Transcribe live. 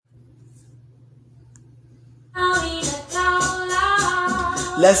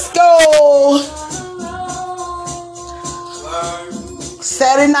Let's go.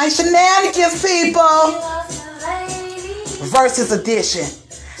 Saturday Night Shenanigans, people. Versus edition.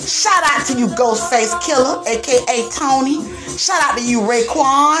 Shout out to you, Ghostface Killer, aka Tony. Shout out to you,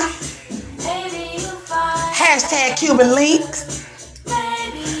 Raekwon. Hashtag Cuban Links.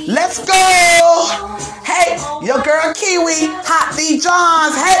 Let's go. Hey, your girl Kiwi, Hot D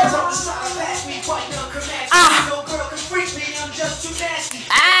Johns. Hey.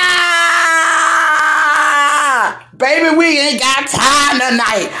 Baby, we ain't got time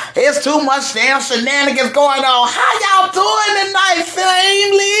tonight. It's too much damn shenanigans going on. How y'all doing tonight,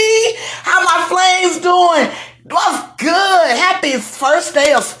 family? How my flames doing? What's good? Happy first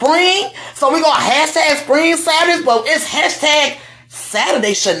day of spring. So we gonna hashtag Spring Saturdays, but it's hashtag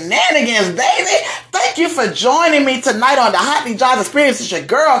Saturday Shenanigans, baby. Thank you for joining me tonight on the Hot D Johns Experience. It's your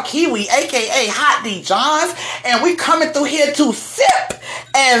girl Kiwi, aka Hot D Johns, and we coming through here to sip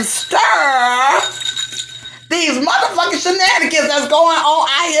and stir these motherfucking shenanigans that's going on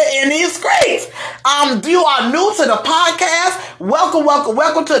out here in these streets. You are new to the podcast.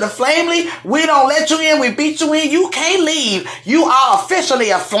 Welcome to the Flamely. We don't let you in, we beat you in. You can't leave. You are officially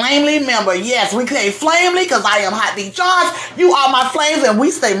a Flamely member. Yes, we say Flamely because I am Hot D Johns. You are my flames and we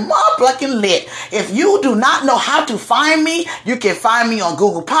stay motherfucking lit. If you do not know how to find me, you can find me on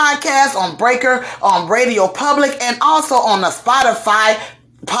Google Podcasts, on Breaker, on Radio Public, and also on the Spotify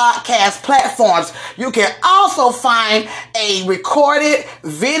podcast platforms. You can also find a recorded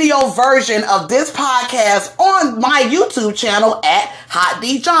video version of this podcast on my YouTube channel at Hot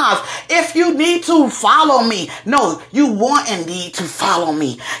D Johns. If you need to follow me, no, you want and need to follow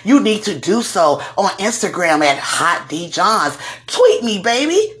me, you need to do so on Instagram at Hot D Johns. Tweet me,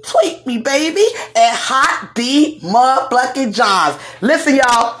 baby, at Hot D motherfucking Johns. Listen,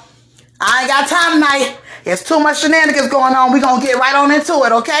 y'all, I ain't got time tonight. It's too much shenanigans going on. We're going to get right on into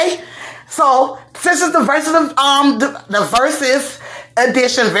it, okay? So, since it's the versus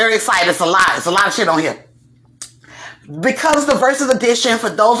edition, very excited. It's a lot of shit on here. Because the versus edition, for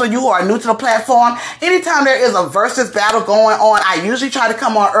those of you who are new to the platform, anytime there is a versus battle going on, I usually try to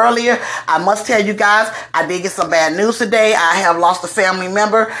come on earlier. I must tell you guys, I did get some bad news today. I have lost a family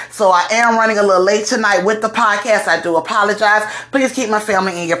member, so I am running a little late tonight with the podcast. I do apologize. Please keep my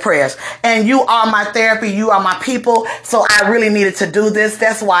family in your prayers. And you are my therapy. You are my people. So I really needed to do this.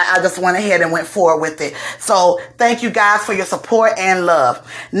 That's why I just went ahead and went forward with it. So thank you guys for your support and love.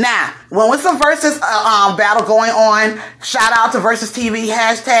 Now, when it's a versus battle going on, shout out to Versus TV,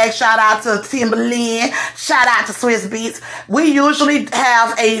 hashtag shout out to Timberland, shout out to Swiss Beats. We usually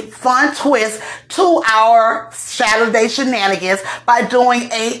have a fun twist to our Saturday shenanigans by doing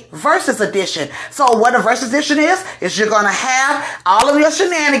a versus edition. So what a versus edition is you're going to have all of your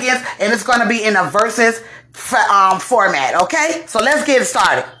shenanigans and it's going to be in a versus format, okay? So let's get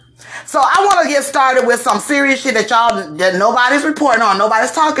started. So I want to get started with some serious shit that nobody's reporting on,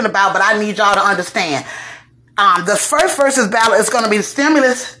 nobody's talking about, but I need y'all to understand. The first versus battle is going to be the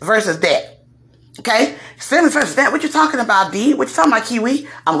stimulus versus debt. Okay? Stimulus versus debt. What you talking about, D? What you talking about, Kiwi?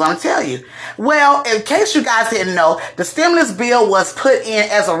 I'm going to tell you. Well, in case you guys didn't know, the stimulus bill was put in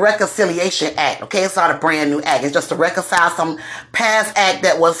as a reconciliation act. Okay? It's not a brand new act. It's just to reconcile some past act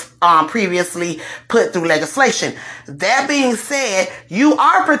that was previously put through legislation. That being said, you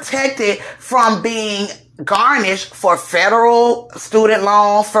are protected from being garnished for federal student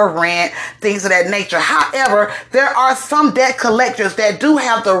loans, for rent, things of that nature. However, there are some debt collectors that do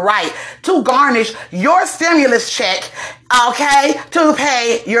have the right to garnish your stimulus check, okay, to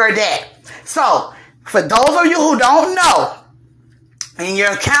pay your debt. So, for those of you who don't know, and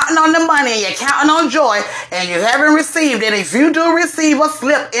you're counting on the money, and you're counting on joy, and you haven't received it, if you do receive a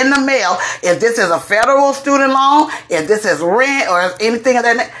slip in the mail, if this is a federal student loan, if this is rent, or anything of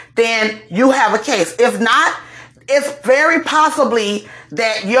that, then you have a case. If not, it's very possibly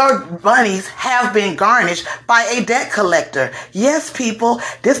that your monies have been garnished by a debt collector. Yes, people,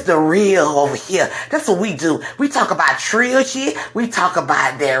 this is the real over here. That's what we do. We talk about trill shit. We talk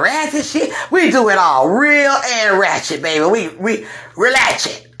about that ratchet shit. We do it all real and ratchet, baby. We relax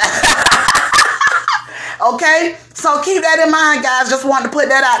it. Okay? So keep that in mind, guys. Just wanted to put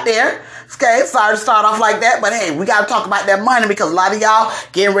that out there. Okay, sorry to start off like that, but hey, we got to talk about that money because a lot of y'all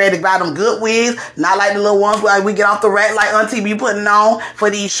getting ready to buy them good wigs, not like the little ones where we get off the rack like Auntie be putting on for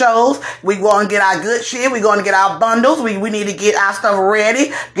these shows. We going to get our good shit. We going to get our bundles. We need to get our stuff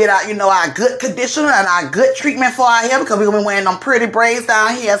ready, get our, our good conditioner and our good treatment for our hair because we're going to be wearing them pretty braids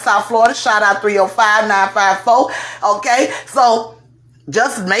down here in South Florida. Shout out 305-954. Okay, so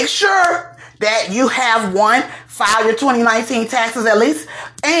just make sure that you have one, file your 2019 taxes at least,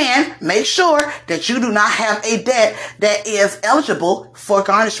 and make sure that you do not have a debt that is eligible for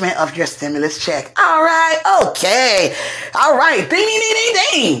garnishment of your stimulus check. All right, okay. All right, ding, ding, ding, ding,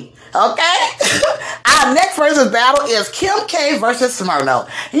 ding. Okay? Our next versus battle is Kim K versus Smyrno.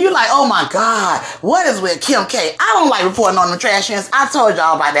 And you're like, oh my God, what is with Kim K? I don't like reporting on the trash cans. I told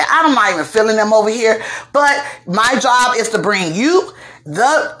y'all about that. I'm not even feeling them over here. But my job is to bring you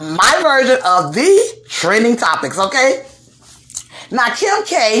my version of the trending topics, okay? Now, Kim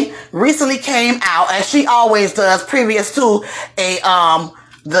K recently came out, as she always does, previous to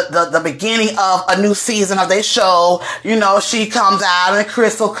the beginning of a new season of their show. You know, she comes out and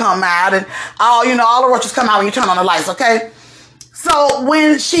Crystal come out and all the roaches come out when you turn on the lights, okay? So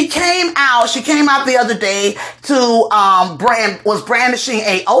when she came out the other day to was brandishing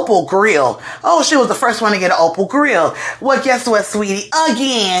a Opal grill. Oh, she was the first one to get an Opal grill. Well, guess what, sweetie?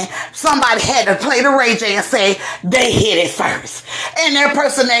 Again, somebody had to play the Ray J and say they hit it first. And that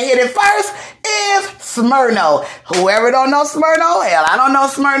person that hit it first is Smyrno. Whoever don't know Smyrno, hell, I don't know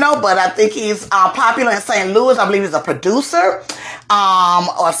Smyrno, but I think he's popular in St. Louis. I believe he's a producer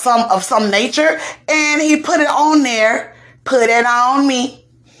or some nature. And he put it on there. Put it on me.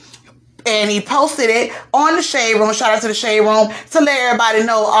 And he posted it on the Shade Room. Shout out to the Shade Room to let everybody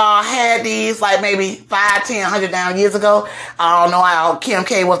know I had these like maybe 5, 10, 100 down years ago. I don't know how Kim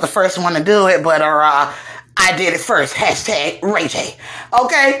K was the first one to do it, but I did it first. Hashtag Ray J.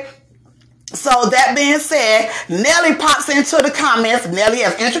 Okay? So that being said, Nelly pops into the comments. Nelly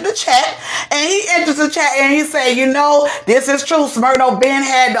has entered the chat, and he enters the chat and he say, this is true. Smyrno Ben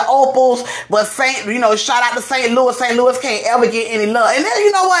had the Opals, but shout out to St. Louis. St. Louis can't ever get any love. And then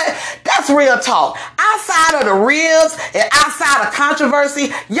you know what? That's real talk. Outside of the reels and outside of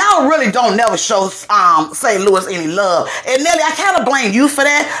controversy, y'all really don't never show St. Louis any love. And Nelly, I kind of blame you for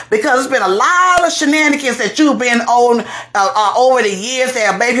that because it's been a lot of shenanigans that you've been on over the years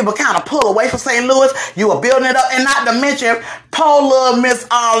that made people kind of pull away from St. Louis. You were building it up, and not to mention poor little Miss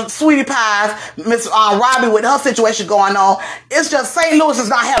Sweetie Pies, Miss Robbie with her situation going on. It's just St. Louis is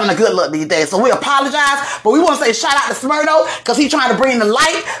not having a good look these days. So we apologize, but we want to say shout out to Smyrno because he's trying to bring the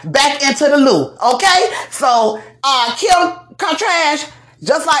light back into the loo. Okay, so Kim Trash,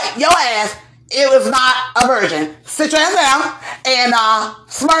 just like your ass, it was not a virgin. Sit your ass down, and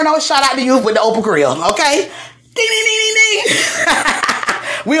Smyrno, shout out to you with the Opal grill. Okay, ding ding ding ding ding.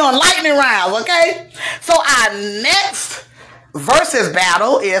 We on lightning rounds, okay? So our next versus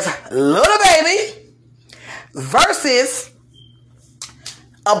battle is Little Baby versus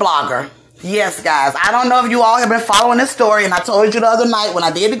a blogger. Yes, guys. I don't know if you all have been following this story, and I told you the other night when I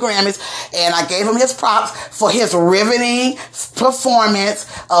did the Grammys, and I gave him his props for his riveting performance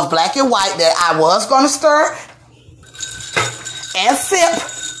of Black and White that I was going to stir and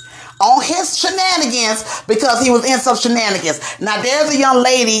sip on his shenanigans because he was in some shenanigans. Now, there's a young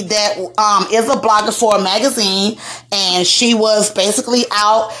lady that is a blogger for a magazine, and she was basically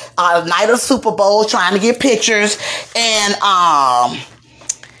out night of Super Bowl trying to get pictures, and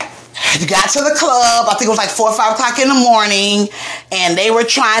got to the club. I think it was like 4 or 5 o'clock in the morning, and they were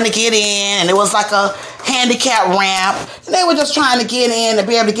trying to get in, and it was like a handicap ramp, and they were just trying to get in and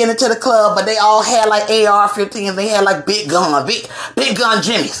be able to get into the club, but they all had like AR-15s. They had like big gun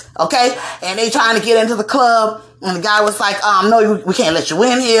jimmies, okay? And they trying to get into the club, and the guy was like, no, we can't let you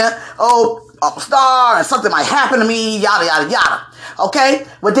in here. Oh, I'm a star, and something might happen to me, yada, yada, yada. Okay?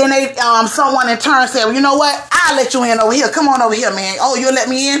 But then someone in turn said, well, you know what? I'll let you in over here. Come on over here, man. Oh, you'll let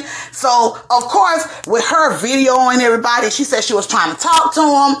me in? So, of course, with her videoing everybody, she said she was trying to talk to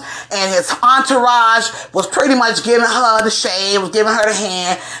him, and his entourage was pretty much giving her the shade, was giving her the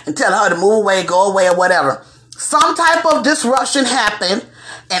hand, and telling her to move away, go away, or whatever. Some type of disruption happened,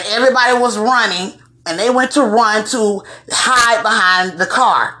 and everybody was running, and they went to run to hide behind the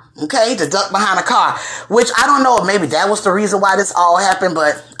car. Okay, to duck behind a car, which I don't know if maybe that was the reason why this all happened,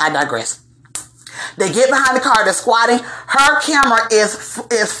 but I digress. They get behind the car, they're squatting. Her camera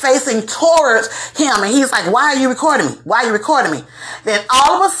is facing towards him, and he's like, why are you recording me? Why are you recording me? Then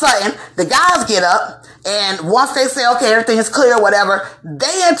all of a sudden, the guys get up, and once they say, okay, everything is clear, whatever,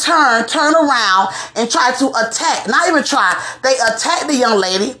 they in turn around and try to attack. Not even try. They attacked the young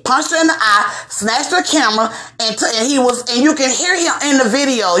lady, punched her in the eye, snatched her camera, and you can hear him in the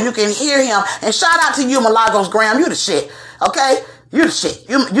video. You can hear him. And shout out to you, Milagros Graham. You the shit. Okay? You the shit.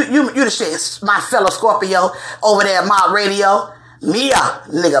 You the shit. My fellow Scorpio over there at Mob Radio. Mia,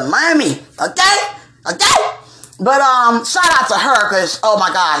 nigga, Miami. Okay? But shout out to her because, oh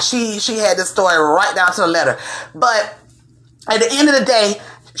my God, she had this story right down to the letter. But at the end of the day,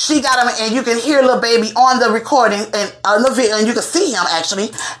 she got him, and you can hear little baby on the recording and on the video, and you can see him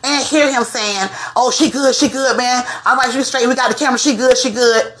actually, and hear him saying, "Oh, she good, man. All right, she straight. We got the camera. She good, she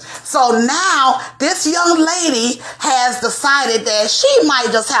good." So now this young lady has decided that she might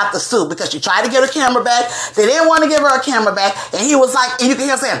just have to sue because she tried to get her camera back. They didn't want to give her a camera back, and he was like, and you can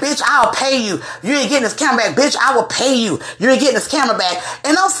hear him saying, "Bitch, I'll pay you. You ain't getting this camera back. Bitch, I will pay you. You ain't getting this camera back."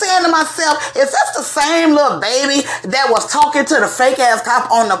 And I'm saying to myself, is this the same little baby that was talking to the fake ass cop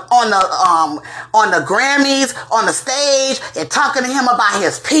on the Grammys, on the stage, and talking to him about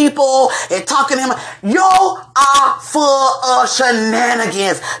his people, and talking to him? You are full of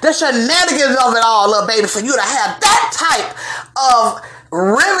shenanigans. The shenanigans of it all, little baby, for you to have that type of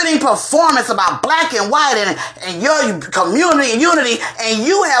riveting performance about black and white and your community and unity, and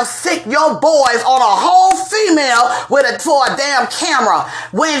you have sick your boys on a whole female for a damn camera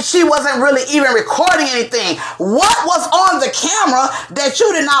when she wasn't really even recording anything. What was on the camera that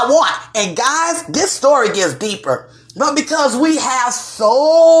you did not want? And guys, this story gets deeper. But because we have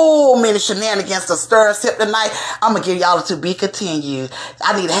so many shenanigans to stir us up tonight, I'm going to give y'all a to be continued.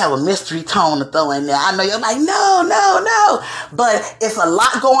 I need to have a mystery tone to throw in there. I know you're like, no. But it's a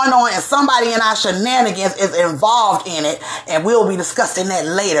lot going on, and somebody in our shenanigans is involved in it, and we'll be discussing that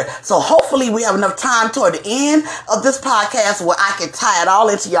later. So hopefully we have enough time toward the end of this podcast where I can tie it all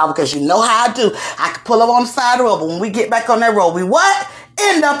into y'all, because you know how I do. I can pull up on the side of the road, but when we get back on that road, we what?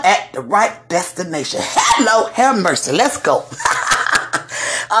 End up at the right destination. Hello, have mercy. Let's go.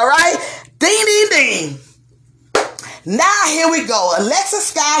 All right. Ding, ding, ding. Now here we go. Alexis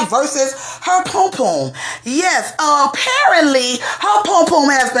Sky versus her Poom Poom. Yes, apparently her Poom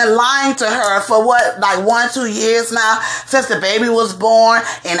Poom has been lying to her for what, like 1-2 years now, since the baby was born.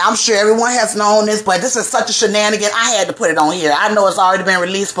 And I'm sure everyone has known this, but this is such a shenanigan. I had to put it on here. I know it's already been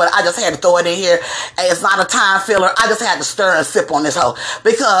released, but I just had to throw it in here. It's not a time filler. I just had to stir and sip on this hoe,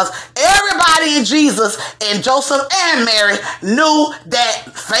 because everybody in Jesus and Joseph and Mary knew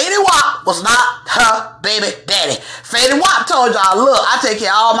that Faded Wap was not her baby daddy. Faded Wap told y'all, look, I take care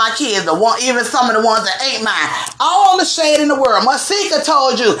of all my kids, even some of the ones that ain't mine. All the shade in the world. Masika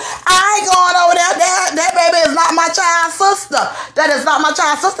told you, I ain't going over there. That baby is not my child's sister. That is not my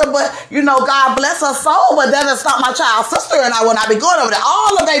child's sister, but, you know, God bless her soul, but that is not my child's sister, and I will not be going over there.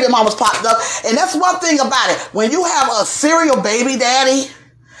 All the baby mamas popped up, and that's one thing about it. When you have a serial baby daddy,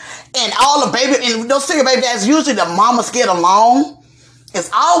 and all the baby, and those serial baby daddies, usually the mamas get along. It's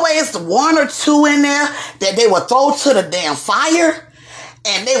always 1 or 2 in there that they will throw to the damn fire,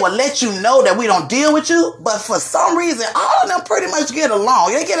 and they will let you know that we don't deal with you. But for some reason, all of them pretty much get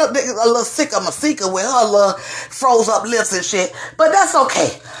along. They get a little sick of Masika with her little froze up lips and shit, but that's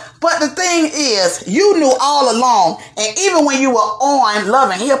okay. But the thing is, you knew all along, and even when you were on Love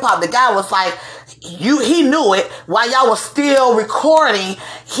and Hip Hop, the guy was like, he knew it while y'all was still recording.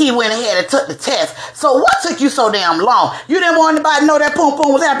 He went ahead and took the test. So what took you so damn long? You didn't want anybody to know that Poom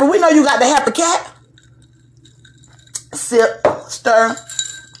Poom was happy. We know you got the happy cat. Sip, stir.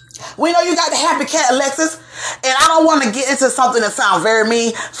 We know you got the happy cat, Alexis. And I don't want to get into something that sounds very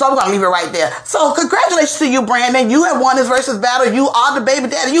mean, so I'm going to leave it right there. So congratulations to you, Brandon. You have won this versus battle. You are the baby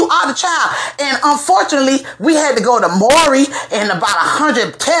daddy. You are the child. And unfortunately, we had to go to Maury and about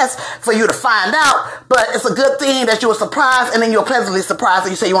 100 tests for you to find out. But it's a good thing that you were surprised, and then you were pleasantly surprised,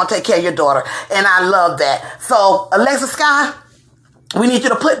 and you say you want to take care of your daughter. And I love that. So, Alexis Sky, we need you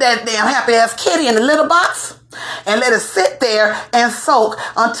to put that damn happy-ass kitty in the litter box and let it sit there and soak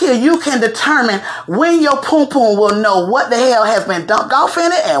until you can determine when your Poom Poom will know what the hell has been dumped off in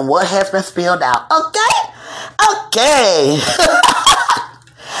it and what has been spilled out. Okay?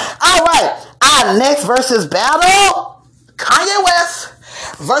 All right. Our next versus battle, Kanye West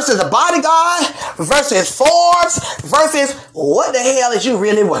versus The Bodyguard versus Forbes versus what the hell is you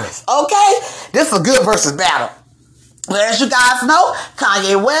really worth? Okay? This is a good versus battle. Well, as you guys know,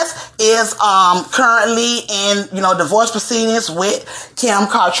 Kanye West is currently in, divorce proceedings with Kim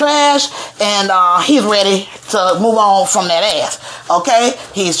Kardashian, and he's ready to move on from that ass. Okay?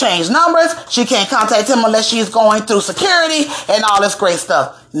 He's changed numbers. She can't contact him unless she's going through security and all this great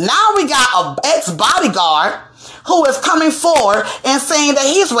stuff. Now we got an ex-bodyguard who is coming forward and saying that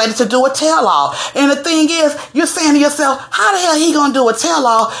he's ready to do a tell-all. And the thing is, you're saying to yourself, how the hell he gonna do a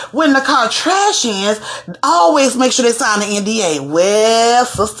tell-all when the Kardashians always make sure they sign the NDA? Well,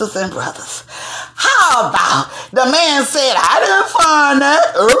 sisters and brothers, how about the man said, I didn't find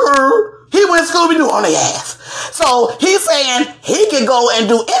that. He went Scooby-Doo on their ass. So he's saying he can go and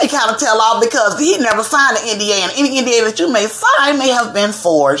do any kind of tell-all because he never signed an NDA, and any NDA that you may sign may have been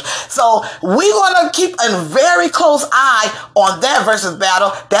forged. So we're going to keep a very close eye on that versus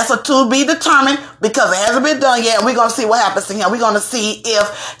battle. That's a to be determined because it hasn't been done yet. We're going to see what happens to him. We're going to see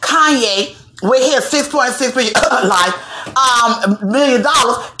if Kanye, with his $6.6 million,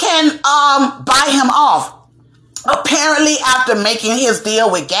 can buy him off. Apparently, after making his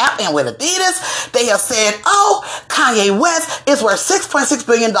deal with Gap and with Adidas, they have said, oh, Kanye West is worth $6.6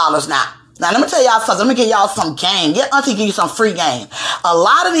 billion now. Now, let me tell y'all something. Let me give y'all some game. Get Auntie give you some free game. A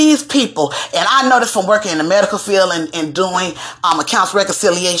lot of these people, and I know this from working in the medical field and doing accounts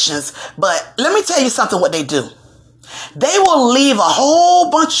reconciliations, but let me tell you something what they do. They will leave a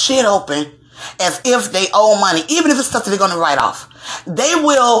whole bunch of shit open as if they owe money, even if it's stuff that they're going to write off. They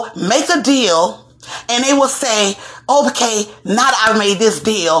will make a deal and they will say, okay, now that I've made this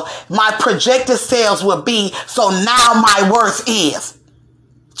deal, my projected sales will be, so now my worth is.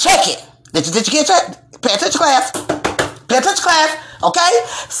 Check it. Did you get checked? Pay attention, class. Pay attention, class. Okay?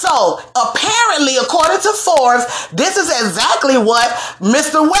 So, apparently, according to Forbes, this is exactly what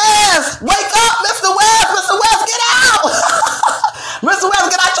Mr. West, wake up, Mr. West, get out. Mr. West,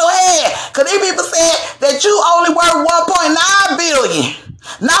 get out your head. Because these people said that you only worth $1.9 billion.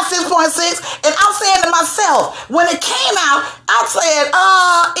 Not 6.6. And I'm saying to myself, when it came out, I said,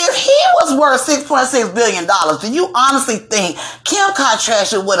 if he was worth $6.6 billion, do you honestly think Kim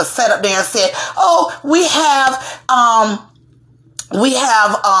Kardashian would have sat up there and said, oh, we have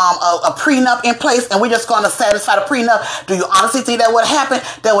a prenup in place and we're just going to satisfy the prenup? Do you honestly think that would have happened?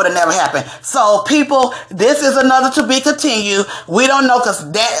 That would have never happened. So people, this is another to be continued. We don't know because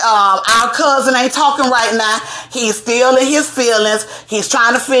that our cousin ain't talking right now. He's still in his feelings. He's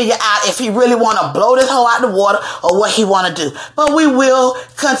trying to figure out if he really want to blow this hoe out the water or what he want to do. But we will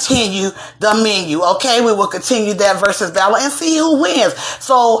continue the menu, okay? We will continue that versus battle and see who wins.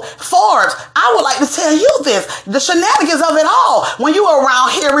 So Forbes, I would like to tell you this, the shenanigans of it all. When you were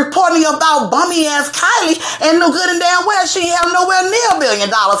around here reporting about bummy ass Kylie and knew good and damn well she ain't have nowhere near $1 billion,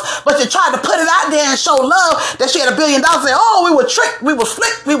 but you tried to put it out there and show love that she had $1 billion. Say, oh, we were tricked, we were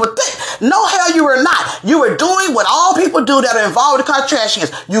slick, we were thick. No, hell, you were not. You were doing what all people do that are involved with the Kardashians.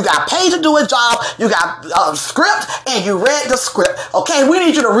 You got paid to do a job, you got a script, and you read the script. Okay, we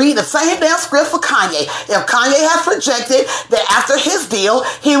need you to read the same damn script for Kanye. If Kanye has projected that after his deal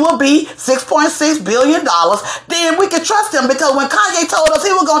he will be $6.6 billion, then we can trust him, because when Kanye told us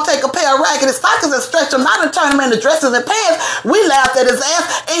he was going to take a pair of raggedy stockings and stretch them out and turn them into dresses and pants, we laughed at his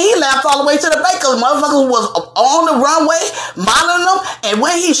ass, and he laughed all the way to the bank because motherfuckers was on the runway modeling them, and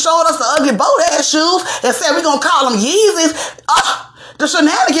when he showed us the ugly boat ass shoes and said we're going to call them Yeezys, the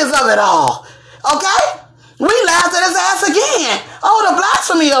shenanigans of it all, okay? We laughed at his ass again. Oh, the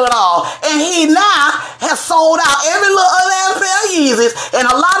blasphemy of it all. And he now has sold out every little other ass pair of Yeezys. And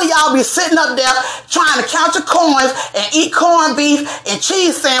a lot of y'all be sitting up there trying to count your coins and eat corned beef and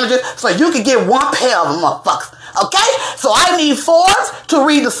cheese sandwiches so you can get one pair of them motherfuckers. Okay? So I need Forbes to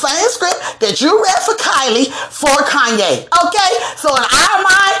read the same script that you read for Kylie for Kanye. Okay? So in our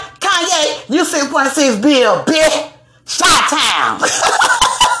mind, Kanye, you 6.6 bill, bitch. Shot-town.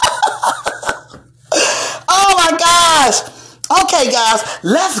 Oh my gosh. Okay, guys,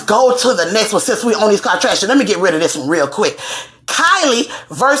 let's go to the next one since we own these Kardashians. Let me get rid of this one real quick. Kylie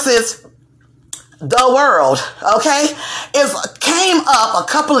versus the world, okay? It came up a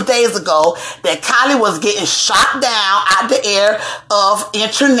couple of days ago that Kylie was getting shot down out the air of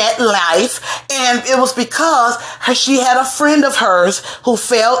internet life, and it was because she had a friend of hers who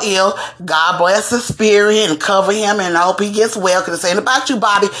fell ill. God bless his spirit and cover him, and I hope he gets well, because this ain't about you,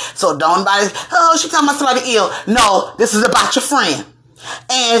 Bobby, so don't nobody, oh, she talking about somebody ill. No, this is about your friend.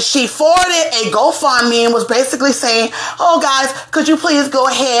 And she forwarded a GoFundMe and was basically saying, oh guys, could you please go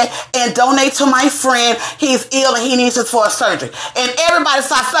ahead and donate to my friend? He's ill and he needs it for a surgery. And everybody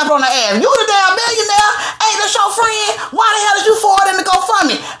started slapping on her ass. You the damn millionaire? Ain't that your friend? Why the hell did you forward in the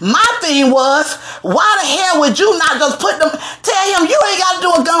GoFundMe? My thing was, why the hell would you not just put them, tell him you ain't got to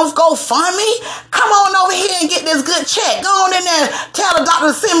do a GoFundMe? Come on over here and get this good check. Go on in there and tell the doctor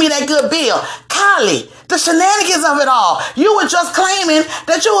to send me that good bill. Kylie, the shenanigans of it all. You were just claiming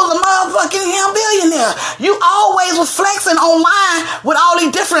that you was a motherfucking billionaire. You always was flexing online with all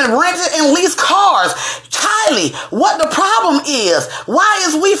these different rented and leased cars. Kylie, what the problem is? Why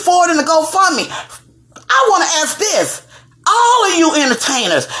is we forwarding the GoFundMe? I want to ask this. All of you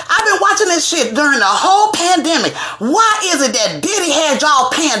entertainers, I've been watching this shit during the whole pandemic. Why is it that Diddy had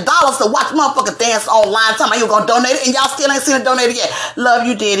y'all paying dollars to watch motherfuckers dance online, talking about you gonna donate it, and y'all still ain't seen it donated yet? Love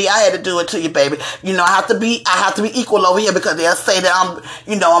you, Diddy. I had to do it to you, baby. You know, I have to be equal over here because they'll say that I'm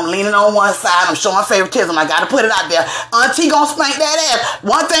leaning on one side, I'm showing favoritism. I gotta put it out there. Auntie gonna spank that ass.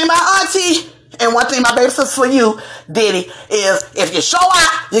 One thing about Auntie, and one thing my baby sister for you, Diddy, is if you show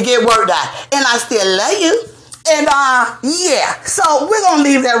out, you get worked out. And I still love you. And, yeah, so we're going to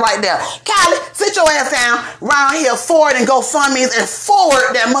leave that right there. Kylie, sit your ass down around here, forward and GoFundMe's and forward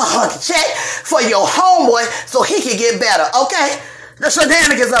that motherfucking check for your homeboy so he can get better, okay? The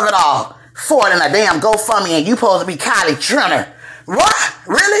shenanigans of it all. Forward in a damn GoFundMe and you supposed to be Kylie Jenner. What?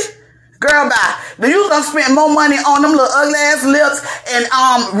 Really? Girl, bye. You done spend more money on them little ugly ass lips and,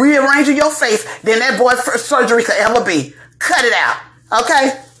 rearranging your face than that boy's first surgery could ever be. Cut it out,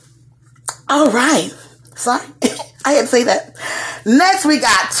 okay? All right. Sorry, I had to say that. Next, we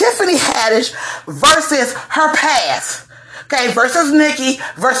got Tiffany Haddish versus her past. Okay, versus Nicki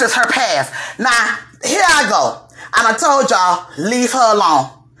versus her past. Now, here I go. I done told y'all, leave her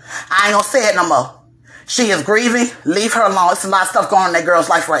alone. I ain't gonna say it no more. She is grieving. Leave her alone. It's a lot of stuff going on in that girl's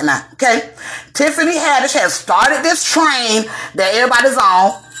life right now. Okay? Tiffany Haddish has started this train that everybody's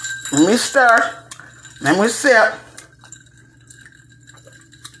on. Let me stir. Let me sip.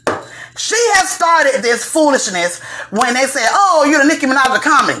 She has started this foolishness when they say, oh, you're the Nicki Minaj of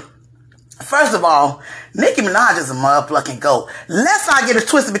comedy. First of all, Nicki Minaj is a motherfucking goat. Let's not get it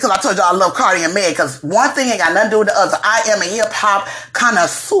twisted because I told y'all I love Cardi and Meg, because one thing ain't got nothing to do with the other. I am a hip-hop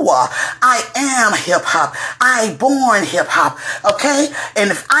connoisseur. I am hip-hop. I born hip-hop, okay?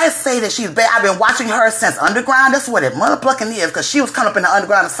 And if I say that she's bad, I've been watching her since Underground. That's what it motherfucking is, because she was coming up in the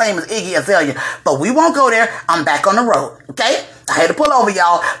Underground the same as Iggy Azalea. But we won't go there. I'm back on the road, okay? I had to pull over,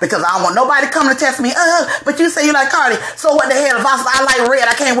 y'all, because I don't want nobody coming to test me. But you say you like Cardi. So what the hell? If I like red,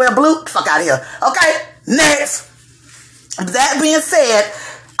 I can't wear blue? Fuck out of here. Okay? Next. That being said,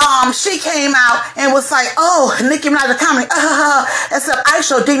 she came out and was like, oh, Nicki Minaj comedy. Except I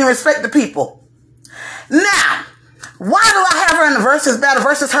show dignity and respect to people. Now, why do I have her in the versus battle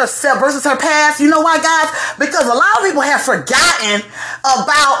versus herself versus her past? You know why, guys? Because a lot of people have forgotten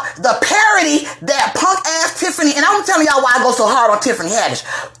about the parody that punk ass Tiffany, and I'm telling y'all why I go so hard on Tiffany Haddish.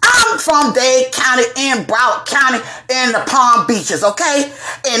 I'm from Dade County and Broward County in the Palm Beaches, okay?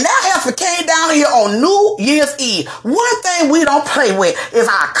 And that heifer came down here on New Year's Eve. One thing we don't play with is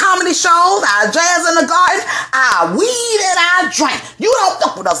our comedy shows, our jazz in the garden, our weed and our drink. You don't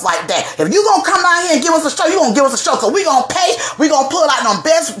fuck with us like that. If you gonna come down here and give us a show, you gonna give us a show, because we gonna pay, we gonna pull out them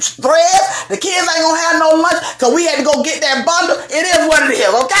best threads. The kids ain't gonna have no lunch because we had to go get that bundle. It is what it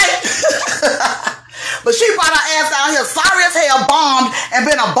is, okay? But she brought her ass out here, sorry as hell, bombed, and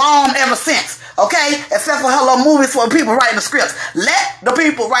been a bomb ever since. Okay? Except for her little movies for people writing the scripts. Let the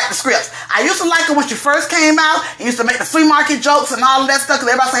people write the scripts. I used to like her when she first came out. And used to make the flea market jokes and all of that stuff. Because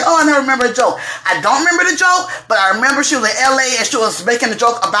everybody say, oh, I never remember a joke. I don't remember the joke, but I remember she was in LA and she was making a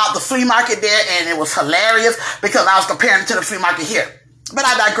joke about the flea market there. And it was hilarious because I was comparing it to the flea market here. But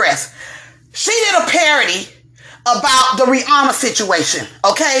I digress. She did a parody about the Rihanna situation.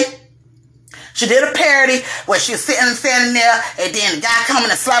 Okay? She did a parody where she was standing there, and then the guy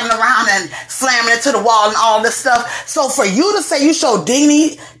coming and slapping around and slamming into the wall and all this stuff. So for you to say you show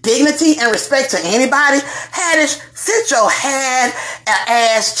dignity and respect to anybody, Haddish, sit your head and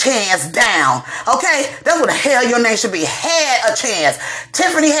ass chance down. Okay? That's what the hell your name should be. Had a chance.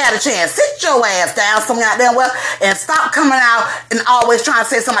 Tiffany had a chance. Sit your ass down somewhere out there and stop coming out and always trying to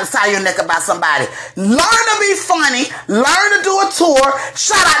say something outside your neck about somebody. Learn to be funny. Learn to do a tour.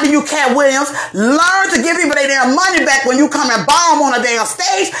 Shout out to you, Cat Williams. Learn to give people their damn money back when you come and bomb on a damn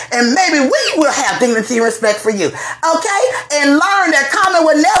stage, and maybe we will have dignity and respect for you. Okay? And learn that comedy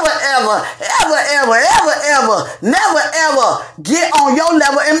will never, ever get on your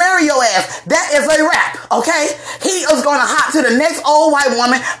level and marry your ass. That is a rap. Okay? He is going to hop to the next old white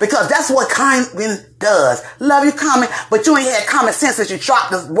woman because that's what Common does. Love you, Common, but you ain't had common sense since you dropped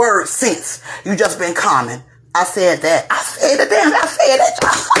the word sense. You just been common. I said that. I said it, damn. I said that.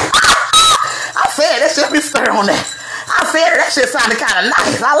 I said that shit, be stir on that. I said that shit sounded kind of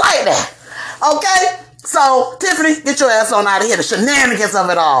nice. I like that. Okay? So, Tiffany, get your ass on out of here. The shenanigans of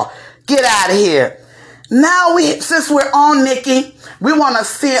it all. Get out of here. Now, since we're on Nicki, We want to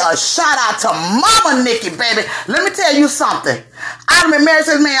send a shout out to Mama Nikki, baby. Let me tell you something. I've been married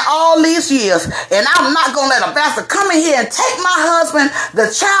to this man all these years, and I'm not going to let a bastard come in here and take my husband,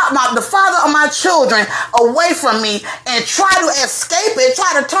 the father of my children, away from me and try to escape it,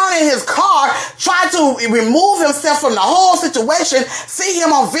 try to turn in his car, try to remove himself from the whole situation, see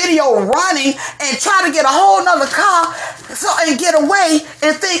him on video running, and try to get a whole nother car and get away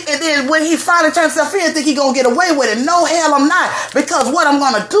and then when he finally turns himself in, think he's going to get away with it. No, hell, I'm not. Because what I'm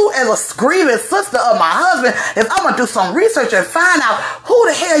going to do as a grieving sister of my husband is I'm going to do some research and find out who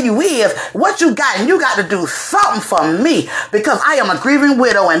the hell you is, what you got, and you got to do something for me because I am a grieving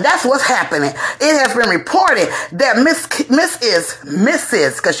widow, and that's what's happening. It has been reported that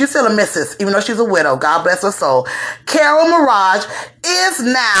Mrs., because she's still a Mrs., even though she's a widow, God bless her soul, Carol Mirage is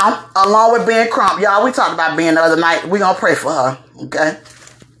now, along with Ben Crump, y'all, we talked about Ben the other night, we're going to pray for her, okay?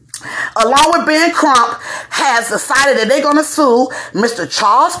 Along with Ben Crump, has decided that they're going to sue Mr.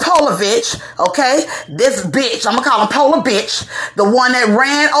 Charles Polovich, okay? This bitch, I'm going to call him Polar Bitch, the one that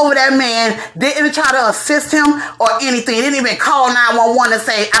ran over that man, didn't try to assist him or anything. Didn't even call 911 and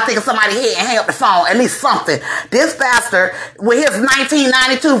say, I think it's somebody here, and hang up the phone, at least something. This bastard, with his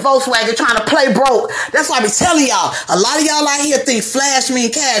 1992 Volkswagen trying to play broke. That's why I be telling y'all, a lot of y'all out here think flash mean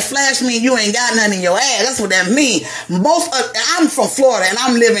cash, flash mean you ain't got nothing in your ass. That's what that mean. I'm from Florida, and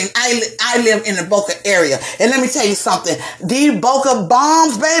I live in the Boca area. And let me tell you something. These Boca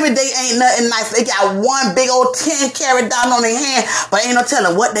bombs, baby, they ain't nothing nice. They got one big old 10-carat diamond on their hand, but ain't no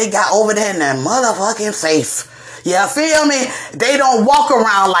telling what they got over there in that motherfucking safe. Yeah, feel me? They don't walk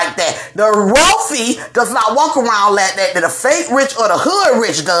around like that. The wealthy does not walk around like that. The fake rich or the hood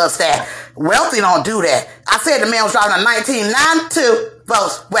rich does that. Wealthy don't do that. I said the man was driving a 1992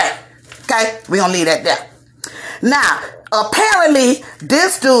 Volkswagen. Okay? We gonna leave that there. Now, apparently,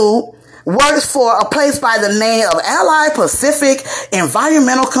 this dude works for a place by the name of Allied Pacific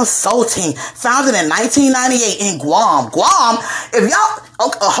Environmental Consulting, founded in 1998 in Guam. Guam, if y'all,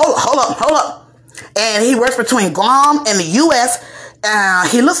 okay, hold up. And he works between Guam and the U.S.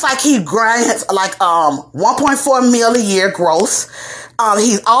 He looks like he grants like 1.4 million a year gross.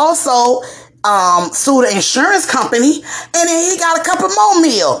 He's also sued an insurance company, and then he got a couple more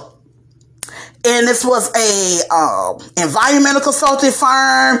mil. And this was a environmental consulting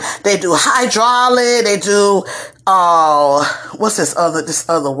firm. They do hydraulic. They do what's this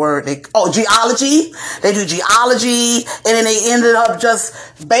other word? Geology. They do geology, and then they ended up just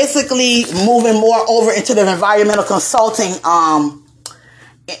basically moving more over into the environmental consulting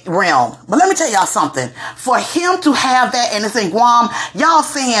realm. But let me tell y'all something. For him to have that, and it's in Guam, y'all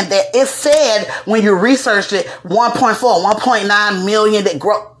saying that it said when you researched it 1.9 million that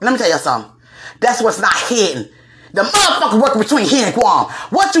grow. Let me tell y'all something. That's what's not hidden. The motherfucker working between here and Guam.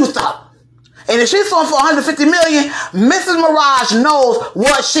 What you thought? And if she's sold for 150 million, Mrs. Mirage knows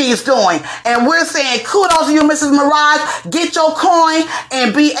what she's doing. And we're saying kudos to you, Mrs. Mirage. Get your coin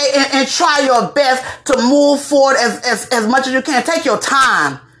and and try your best to move forward as much as you can. Take your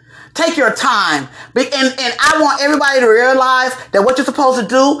time. Take your time. And I want everybody to realize that what you're supposed to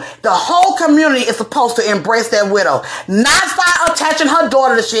do, the whole community is supposed to embrace that widow. Not start attaching her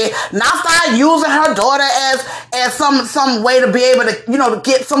daughter to shit. Not start using her daughter as some way to be able to, to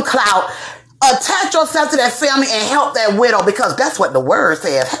get some clout. Attach yourself to that family and help that widow, because that's what the word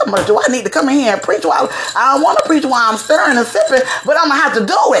says. How much do I need to come in here and preach while I don't want to preach while I'm stirring and sipping, but I'm going to have to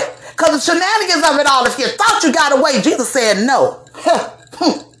do it. Because the shenanigans of it all, if you thought you got away, Jesus said no.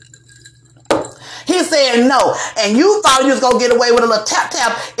 He said no. And you thought you was going to get away with a little tap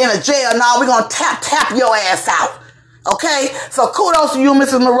in a jail. No, we're going to tap your ass out. Okay? So kudos to you,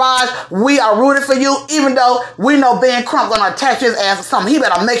 Mrs. Mirage. We are rooting for you, even though we know Ben Crump going to attach his ass to something. He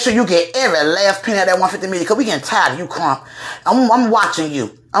better make sure you get every last penny of that 150 million, because we getting tired of you, Crump. I'm watching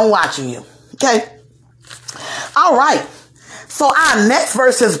you. I'm watching you. Okay? All right. So our next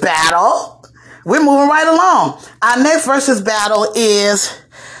versus battle, we're moving right along. Our next versus battle is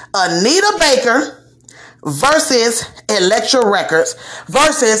Anita Baker versus Elektra Records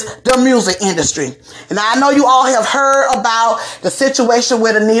versus the music industry. And I know you all have heard about the situation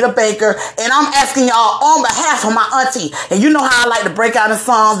with Anita Baker, and I'm asking y'all on behalf of my auntie. And you know how I like to break out in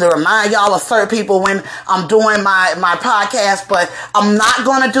songs to remind y'all of certain people when I'm doing my podcast, but I'm not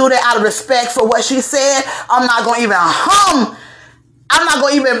going to do that out of respect for what she said. I'm not going to even I'm not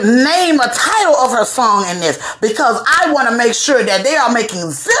going to even name a title of her song in this, because I want to make sure that they are making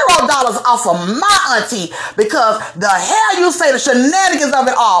 $0 off of my auntie, because the hell you say, the shenanigans of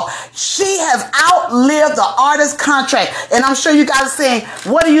it all. She has outlived the artist contract. And I'm sure you guys are saying,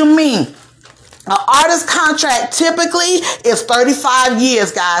 what do you mean? An artist contract typically is 35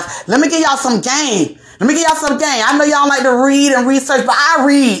 years, guys. Let me give y'all some game. Let me give y'all some game. I know y'all like to read and research, but I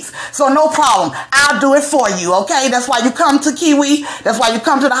read. So no problem. I'll do it for you, okay? That's why you come to Kiwi. That's why you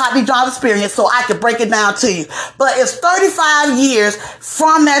come to the Hot D Job Experience, so I can break it down to you. But it's 35 years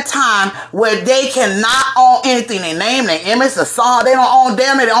from that time where they cannot own anything. They name, their image, the song. They don't own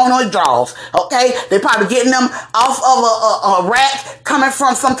them. They don't own the draws, okay? They probably getting them off of a rack coming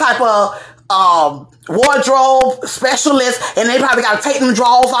from some type of wardrobe specialist, and they probably got to take them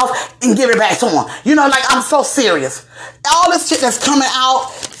drawers off and give it back to them. You know, like, I'm so serious. All this shit that's coming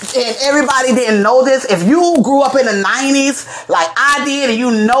out, and everybody didn't know this. If you grew up in the 90s like I did, and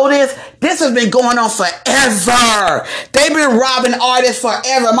you know this has been going on forever. They've been robbing artists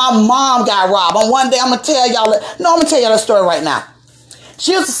forever. My mom got robbed. And one day I'm gonna tell y'all the story right now.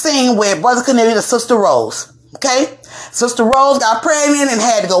 She used to sing with Brother Kennedy, the Sister Rose. Okay? Sister Rose got pregnant and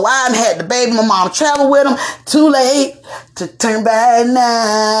had to go out and had the baby. My mom traveled with him. Too late to turn back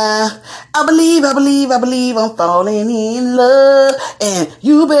now. I believe I'm falling in love. And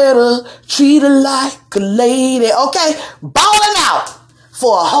you better treat her like a lady. Okay? Balling out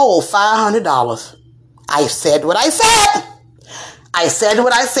for a whole $500. I said what I said. I said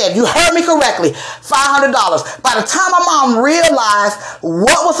what I said. You heard me correctly. $500. By the time my mom realized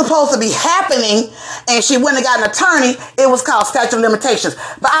what was supposed to be happening and she went and got an attorney, it was called statute of limitations.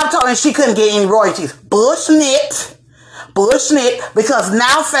 But I told her she couldn't get any royalties. Bullshit. Because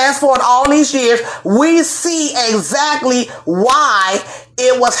now, fast forward all these years, we see exactly why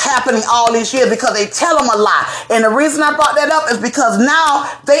it was happening all these years, because they tell them a lie. And the reason I brought that up is because now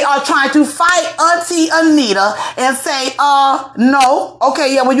they are trying to fight Auntie Anita and say, no,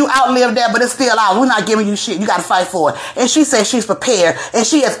 okay, yeah, well, you outlived that, but it's still out. We're not giving you shit. You got to fight for it. And she says she's prepared. And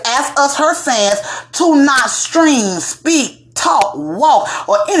she has asked us, her fans, to not stream, speak, talk, walk,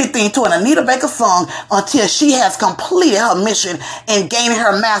 or anything to an Anita Baker song until she has completed her mission and gaining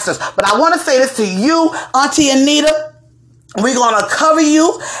her masters. But I want to say this to you, Auntie Anita. We're going to cover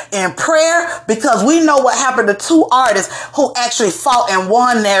you in prayer, because we know what happened to two artists who actually fought and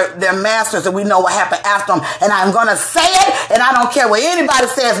won their masters, and we know what happened after them. And I'm going to say it, and I don't care what anybody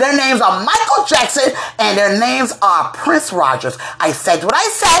says. Their names are Michael Jackson, and their names are Prince Rogers. I said what I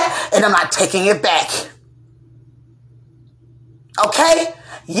said, and I'm not taking it back. Okay?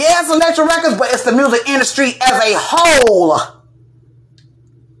 Yeah, it's Electric Records, but it's the music industry as a whole.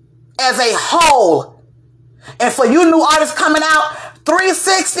 As a whole. And for you new artists coming out,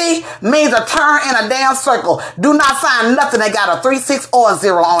 360 means a turn in a damn circle. Do not sign nothing that got a 36 or a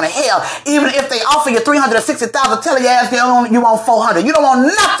 0 on it. Hell, even if they offer you $360,000, tell your ass you want 400. You don't want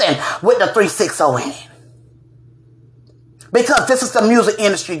nothing with the 360 in it. Because this is the music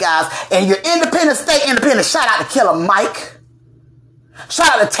industry, guys. And you're independent, stay independent. Shout out to Killer Mike. Shout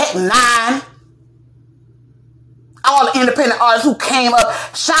out to Tech 9. All the independent artists who came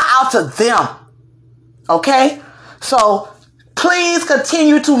up. Shout out to them. Okay? So, please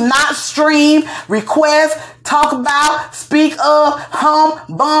continue to not stream, request, talk about, speak of, hum,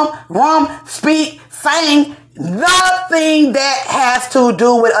 bum, rum, speak, sing, nothing that has to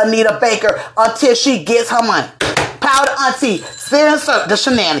do with Anita Baker until she gets her money. Power to Auntie. The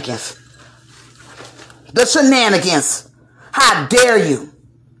shenanigans. The shenanigans. How dare you?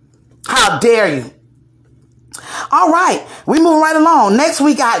 How dare you? All right, we move right along. Next,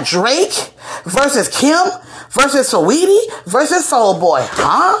 we got Drake versus Kim versus Saweetie versus Soul Boy.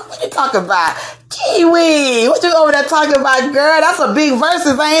 Huh? What you talking about? Kiwi, what you over there talking about, girl? That's a big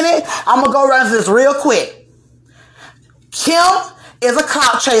versus, ain't it? I'm going to go run this real quick. Kim is a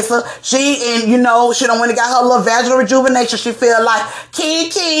clout chaser. She done went and got her little vaginal rejuvenation. She feel like,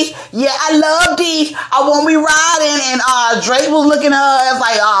 Kiki, yeah, I love D. I want me riding. And Drake was looking at her as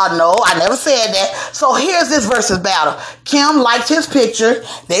like, no, I never said that. So here's this versus battle. Kim liked his picture.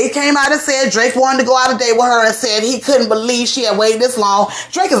 They came out and said Drake wanted to go out a date with her and said he couldn't believe she had waited this long.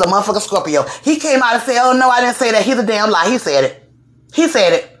 Drake is a motherfucking Scorpio. He came out and said, oh no, I didn't say that. He's a damn lie. He said it. He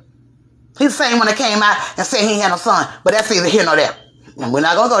said it. He's the same one that came out and said he ain't had no son. But that's either here nor there. And we're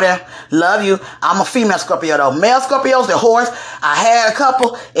not going to go there. Love you. I'm a female Scorpio, though. Male Scorpios, they're whores. I had a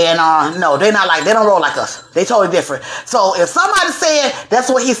couple, and no, they're not like, they don't roll like us. They totally different. So if somebody said that's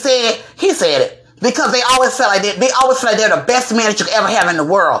what he said it. Because they always feel like they always feel like they're the best man that you could ever have in the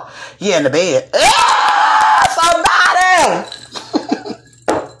world. Yeah, in the bed. Somebody!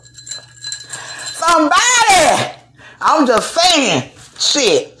 Somebody! I'm just saying.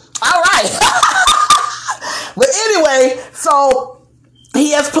 Shit. All right. But anyway, so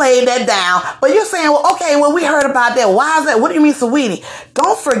he has played that down. But you're saying, well, okay, well, we heard about that. Why is that? What do you mean, Saweetie?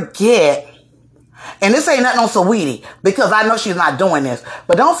 Don't forget, and this ain't nothing on Saweetie, because I know she's not doing this.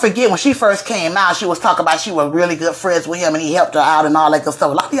 But don't forget, when she first came out, she was talking about she was really good friends with him and he helped her out and all that good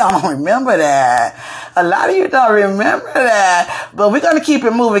stuff. A lot of y'all don't remember that. A lot of you don't remember that. But we're going to keep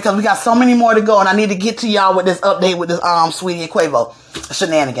it moving because we got so many more to go. And I need to get to y'all with this update with this Sweetie and Quavo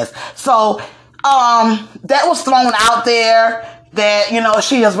shenanigans. So, that was thrown out there that, you know,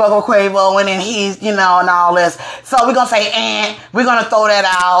 she just broke with Quavo and then he's, you know, and all this. So we're going to say, we're going to throw that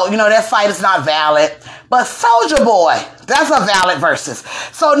out. You know, that fight is not valid. But Soulja Boy, that's a valid versus.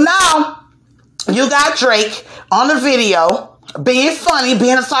 So now you got Drake on the video being funny,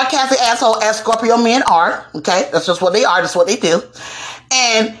 being a sarcastic asshole as Scorpio men are. Okay, that's just what they are. That's what they do.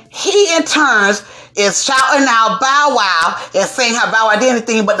 And he in turns is shouting out Bow Wow and saying how Bow Wow did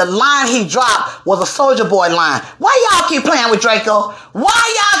anything, but the line he dropped was a Soulja Boy line. Why y'all keep playing with Draco? Why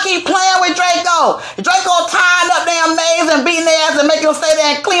y'all keep playing with Draco? Draco tying up damn maids and beating their ass and making them stay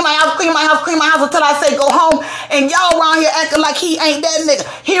there and clean my house, clean my house, clean my house until I say go home. And y'all around here acting like he ain't that nigga.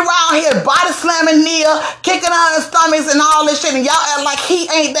 He around here body slamming Nia, kicking on his stomachs and all this shit, and y'all act like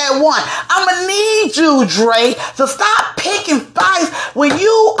he ain't that one. I'ma need you, Dre, to stop picking fights when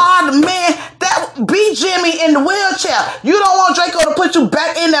you are the man that beat Jimmy in the wheelchair. You don't want Draco to put you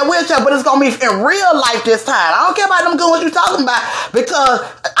back in that wheelchair, but it's gonna be in real life this time. I don't care about them doing what you're talking about, because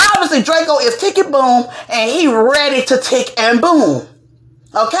obviously Draco is ticket boom and he ready to tick and boom.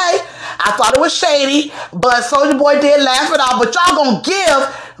 Okay? I thought it was shady, but Soulja Boy did laugh it off. But y'all gonna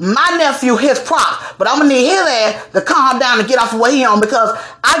give my nephew his props. But I'm gonna need his ass to calm down and get off of what he on, because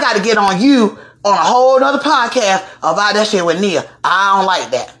I gotta get on you on a whole other podcast about that shit with Nia. I don't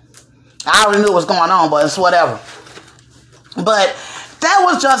like that. I already knew what was going on, but it's whatever. But that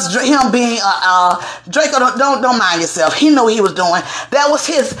was just him being Draco. Don't mind yourself. He knew what he was doing. That was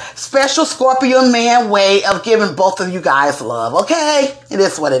his special Scorpio man way of giving both of you guys love. Okay, it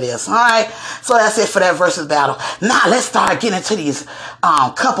is what it is. All right. So that's it for that versus battle. Now let's start getting into these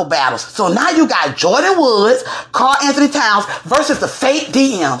couple battles. So now you got Jordan Woods, Karl Anthony Towns versus the fake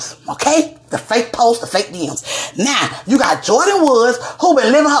DMs. Okay. The fake posts, the fake DMs. Now, you got Jordan Woods, who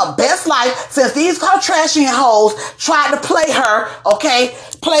been living her best life since these Kardashian hoes tried to play her, okay?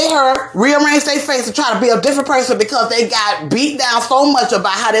 Play her, rearrange their face and try to be a different person because they got beat down so much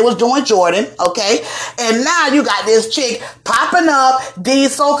about how they was doing Jordan, okay? And now you got this chick popping up,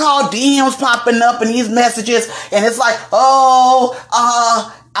 these so-called DMs popping up in these messages, and it's like,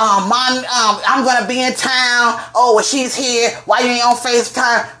 I'm gonna be in town. Oh, well, she's here. Why you ain't on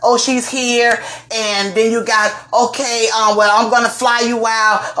FaceTime? Oh, she's here. And then you got, okay, well, I'm gonna fly you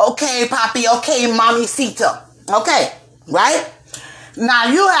out. Okay, Poppy. Okay, Mommy Sita. Okay, right? Now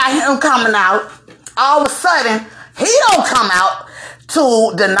you have him coming out. All of a sudden, he don't come out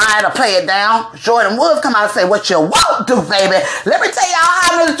to deny it or play it down. Jordan Woods come out and say, what you won't do, baby. Let me tell y'all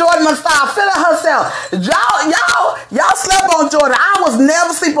how Miss Jordan must start feeling herself. Y'all slept on Jordan. I was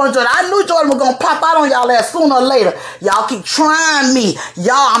never sleep on Jordan. I knew Jordan was going to pop out on y'all ass sooner or later. Y'all keep trying me.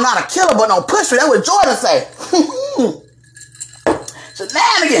 Y'all, I'm not a killer, but don't push me. That's what Jordan say.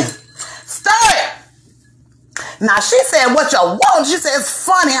 Shenanigans. Stir it. Now, she said, what you won't. She said, it's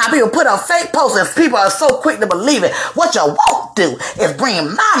funny how people put up fake posts and people are so quick to believe it. What you won't do is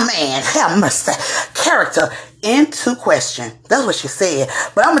bring my man, have mercy, character into question. That's what she said.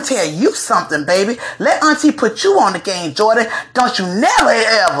 But I'm going to tell you something, baby. Let Auntie put you on the game, Jordan. Don't you never,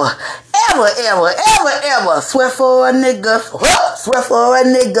 ever swear for a nigga. Swear for a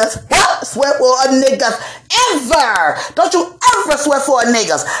nigga. Swear for a nigga. Ever. Don't you ever swear for a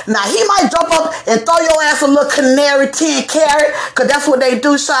niggas. Now, he might jump up and throw your ass a little canary 10 carat, because that's what they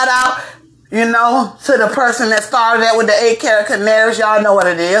do. Shout out, you know, to the person that started that with the 8 carat canaries. Y'all know what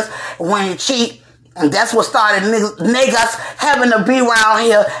it is. When you cheat. And that's what started niggas having to be around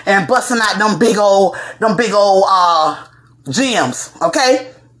here and busting out them big old gems. Okay?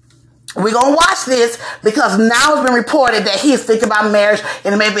 We're going to watch this because now it's been reported that he's thinking about marriage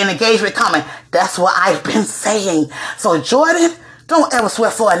and maybe an engagement coming. That's what I've been saying. So, Jordan, don't ever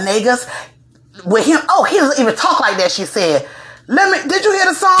swear for a niggas. With him, oh, he doesn't even talk like that, she said. Did you hear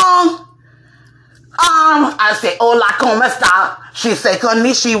the song? I said, hola, como esta? She said,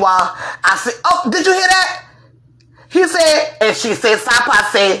 konnichiwa. I said, oh, did you hear that? He said, and she said,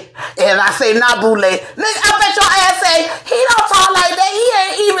 sapase. And I say, nabule. Nigga, I bet your ass say, he don't talk like that. He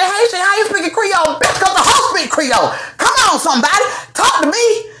ain't even Haitian. How you speaking Creole? Bitch, because the whole speak Creole. Come on, somebody. Talk to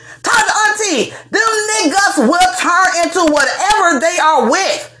me. Talk to Auntie. Them niggas will turn into whatever they are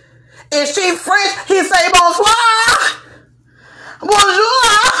with. Is she French? He say, bonsoir.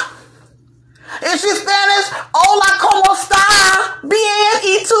 Bonjour. Is she Spanish? Hola, como esta? Bien,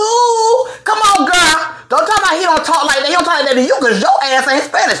 y tú? Come on, girl. Don't talk about he don't talk like that. He don't talk like that to you because your ass ain't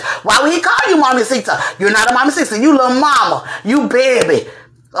Spanish. Why would he call you Mamacita? You're not a Mamacita. You little mama. You baby.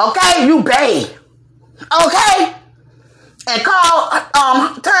 Okay? You babe. Okay? And Karl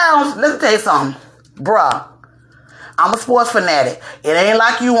Towns, let me tell you something. Bruh, I'm a sports fanatic. It ain't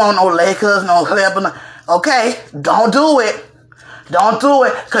like you want no Lakers, no Clippers. Okay? Don't do it. Don't do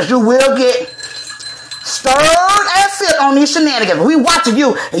it, because you will get stirred and fit on these shenanigans. We watching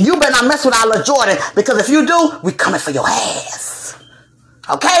you, and you better not mess with our little Jordan, because if you do, we coming for your ass.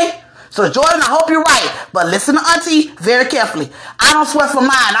 Okay? So Jordan, I hope you're right, but listen to Auntie very carefully. I don't sweat for mine.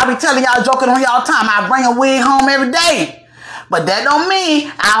 I be telling y'all, joking on y'all time, I bring a wig home every day. But that don't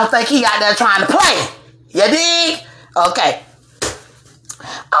mean I don't think he out there trying to play. You dig? Okay.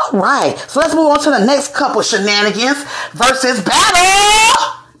 All right. So let's move on to the next couple shenanigans versus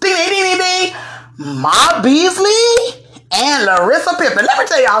battle. Ding, ding, ding, ding, ding. Mark Beasley and Larissa Pippen. Let me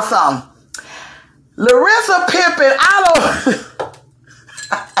tell y'all something. Larissa Pippen, I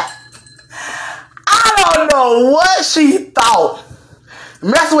don't know what she thought.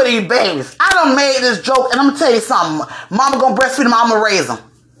 Mess with these babies. I done made this joke, and I'm going to tell you something. Mama gonna breastfeed them, I'm gonna raise them.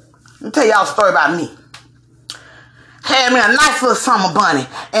 Let me tell y'all a story about me. Had me a nice little summer bunny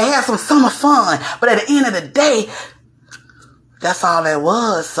and had some summer fun. But at the end of the day, that's all that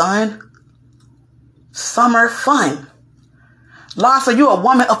was, son. Summer fun. Larsa, you're a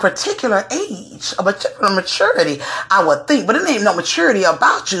woman of particular age, of particular maturity, I would think. But it ain't no maturity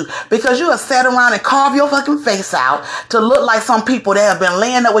about you, because you have sat around and carved your fucking face out to look like some people that have been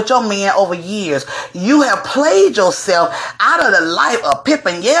laying up with your man over years. You have played yourself out of the life of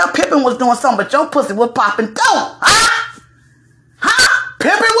Pippen. Yeah, Pippen was doing something, but your pussy was popping too. Huh? Huh?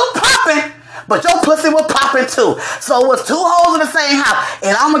 Pippen was popping, but your pussy was popping too. So it was two hoes in the same house.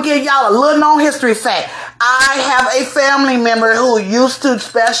 And I'm going to give y'all a little known history fact. I have a family member who used to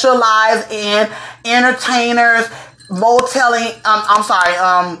specialize in entertainers,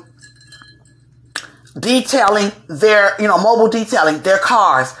 detailing their, mobile detailing their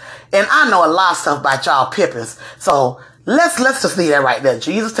cars. And I know a lot of stuff about y'all Pippins. So let's just leave that right there.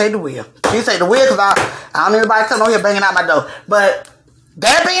 Jesus, take the wheel. Jesus, take the wheel, because I don't need anybody coming over here banging out my door. But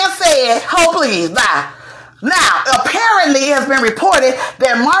that being said, hold please, bye. Now, apparently it has been reported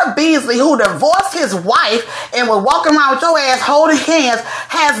that Mark Beasley, who divorced his wife and was walking around with your ass holding hands,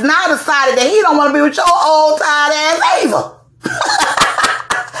 has now decided that he don't want to be with your old tired ass Ava.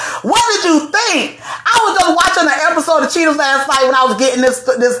 What did you think? I was just watching an episode of Cheetahs last night when I was getting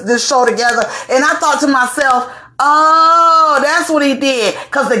this show together, and I thought to myself, oh, that's what he did.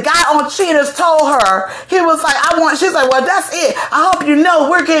 Because the guy on Cheaters told her, he was like, she's like, well, that's it. I hope you know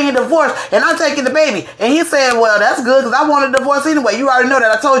we're getting a divorce and I'm taking the baby. And he said, well, that's good, because I want a divorce anyway. You already know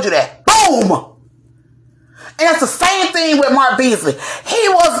that. I told you that. Boom! And it's the same thing with Mark Beasley. He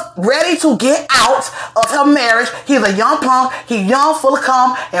was ready to get out of her marriage. He's a young punk. He's young, full of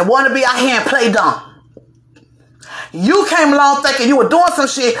cum, and wanted to be out here and play dumb. You came along thinking you were doing some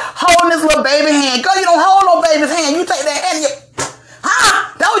shit, holding this little baby hand. Girl, you don't hold no baby's hand. You take that hand and you...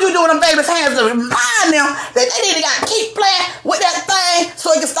 Huh? That what you do with them baby's hands, to remind them that they need to keep playing with that thing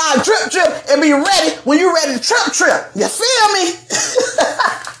so it can start drip and be ready when you're ready to trip. You feel me?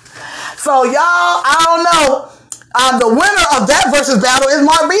 So, y'all, I don't know. The winner of that versus battle is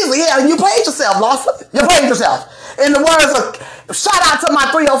Mark Beasley. Yeah, you played yourself, Lawson. You played yourself. In the words of... Shout out to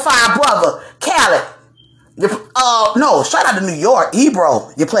my 305 brother, Khaled. No, shout out to New York. Ebro,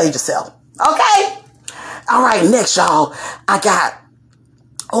 you played yourself. Okay? All right, next, y'all. I got,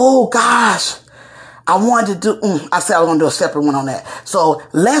 oh, gosh. I wanted to do, I said I was going to do a separate one on that. So,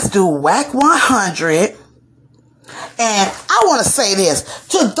 let's do Whack 100. And I want to say this.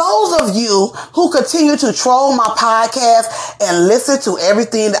 To those of you who continue to troll my podcast and listen to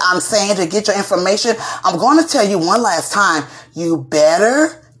everything that I'm saying to get your information, I'm going to tell you one last time, you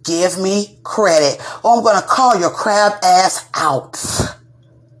better give me credit, or I'm going to call your crab ass out.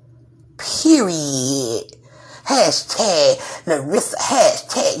 Period. Hashtag Larissa.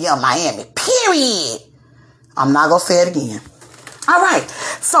 Hashtag Young Miami. Period. I'm not going to say it again. All right.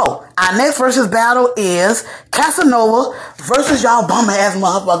 So, our next versus battle is Casanova versus y'all bum ass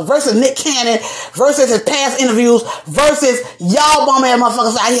motherfuckers versus Nick Cannon versus his past interviews versus y'all bum ass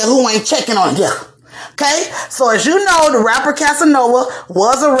motherfuckers out here who ain't checking on him. Okay, so as you know, the rapper Casanova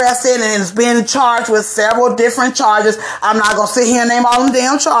was arrested and has been charged with several different charges. I'm not going to sit here and name all them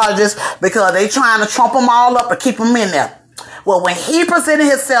damn charges because they trying to trump them all up and keep them in there. Well, when he presented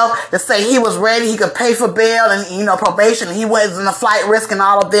himself to say he was ready, he could pay for bail and, probation, and he wasn't a flight risk and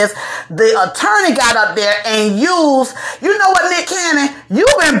all of this, the attorney got up there and used, you know what, Nick Cannon,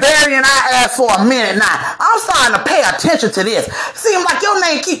 you've been burying our ass for a minute now. I'm starting to pay attention to this. Seems like your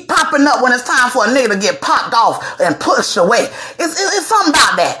name keep popping up when it's time for a nigga to get popped off and pushed away. It's something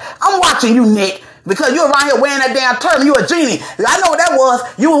about that. I'm watching you, Nick. Because you around here wearing that damn turban, you a genie. I know what that was.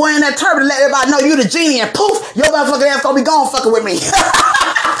 You were wearing that turban to let everybody know you the genie, and poof, your motherfucking ass gonna be gone fucking with me.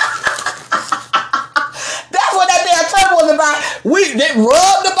 They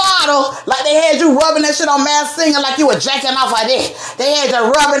rubbed the bottle like they had you rubbing that shit on Masked Singer like you were jacking off like this. They had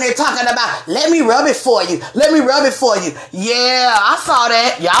you rubbing it, talking about, let me rub it for you. Let me rub it for you. Yeah, I saw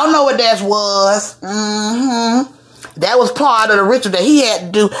that. Y'all know what that was. That was part of the ritual that he had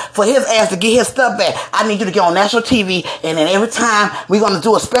to do for his ass to get his stuff back. I need you to get on national TV, and then every time we're going to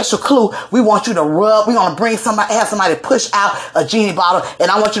do a special clue, we want you to rub. We're going to bring somebody, have somebody push out a genie bottle, and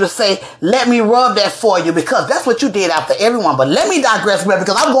I want you to say, let me rub that for you, because that's what you did after everyone. But let me digress,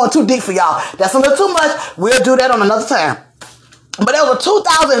 because I'm going too deep for y'all. That's a little too much. We'll do that on another time. But there was a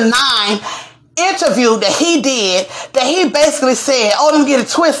 2009 interview that he did that he basically said, oh, don't get it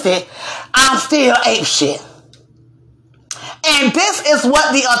twisted, I'm still ape shit. And this is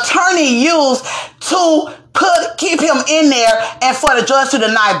what the attorney used to keep him in there and for the judge to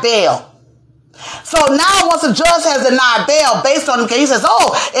deny bail. So now once the judge has denied bail based on him, he says,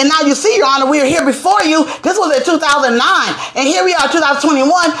 oh, and now you see, Your Honor, we were here before you. This was in 2009. And here we are, 2021.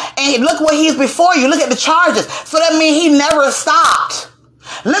 And look what he's before you. Look at the charges. So that means he never stopped.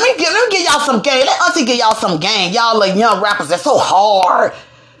 Let me give y'all some game. Let Auntie give y'all some game. Y'all like young rappers, that's so hard.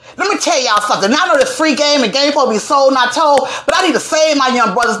 Let me tell y'all something. Now I know this free game and game supposed to be sold, not told, but I need to save my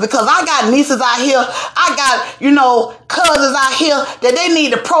young brothers because I got nieces out here. I got, cousins out here that they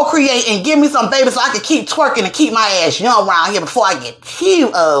need to procreate and give me some babies so I can keep twerking and keep my ass young around here before I get too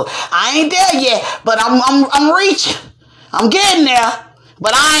old. I ain't there yet, but I'm reaching. I'm getting there,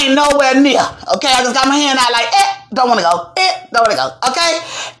 but I ain't nowhere near. Okay, I just got my hand out like, don't want to go. Don't want to go. Okay,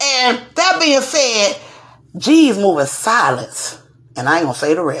 and that being said, G's moving silence. And I ain't gonna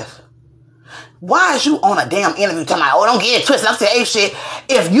say the rest. Why is you on a damn interview talking about, oh, don't get it twisted, I'm saying ape shit.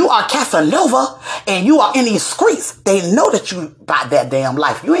 If you are Casanova and you are in these streets, they know that you about that damn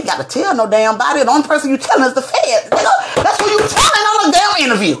life. You ain't got to tell no damn body. The only person you telling is the feds. That's what you telling on a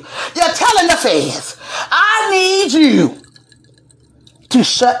damn interview. You're telling the feds, I need you to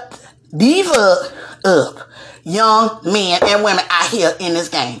shut these up, young men and women out here in this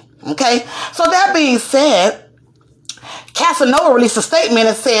game. Okay? So that being said, Casanova released a statement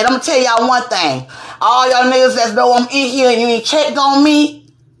and said, I'm going to tell y'all one thing. All y'all niggas that know I'm in here and you ain't checked on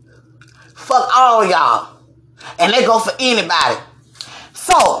me, fuck all y'all. And they go for anybody.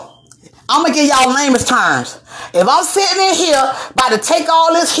 So, I'm going to give y'all layman's terms. If I'm sitting in here about to take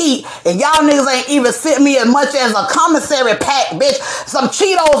all this heat and y'all niggas ain't even sent me as much as a commissary pack, bitch, some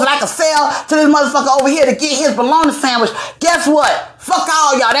Cheetos that I can sell to this motherfucker over here to get his bologna sandwich, guess what? Fuck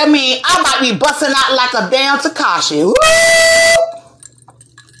all y'all. That means I might be busting out like a damn Tekashi. Woo!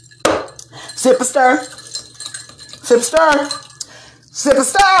 Sip and stir. Sip and stir. Sip and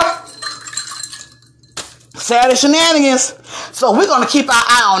stir. Saturday shenanigans. So we're going to keep our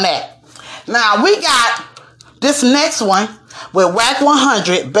eye on that. Now, we got this next one with Whack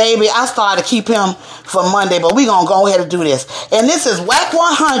 100. Baby, I started to keep him for Monday, but we're going to go ahead and do this. And this is Whack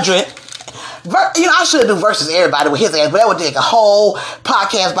 100. I should do versus everybody with his ass, but that would take a whole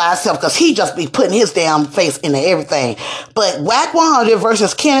podcast by itself because he just be putting his damn face into everything. But Whack 100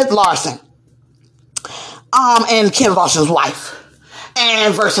 versus Kenneth Larson. And Kenneth Larson's wife.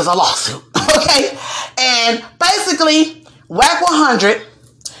 And versus a lawsuit. Okay? And basically, Whack 100...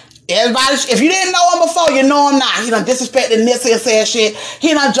 Everybody, if you didn't know him before, you know him now. He done disrespected Nipsey and said shit.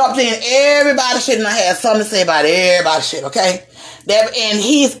 He done jumped in everybody's shit and I had something to say about everybody's shit, okay? And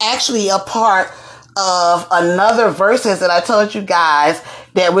he's actually a part of another verses that I told you guys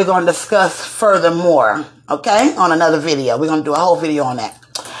that we're going to discuss furthermore, okay? On another video. We're going to do a whole video on that.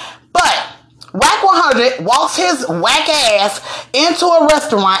 But Whack 100 walks his whack ass into a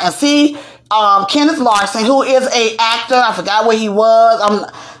restaurant and see Kenneth Larson, who is a actor. I forgot where he was.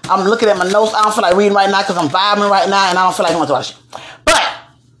 I'm looking at my notes. I don't feel like reading right now because I'm vibing right now and I don't feel like I want to watch it. But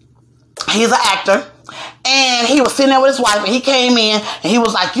he's an actor. And he was sitting there with his wife and he came in and he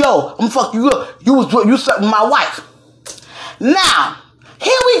was like, yo, I'm gonna fuck you up. You slept with my wife. Now,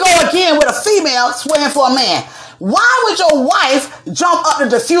 here we go again with a female swearing for a man. Why would your wife jump up to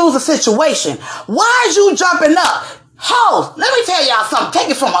defuse the situation? Why is you jumping up? Hoes, let me tell y'all something.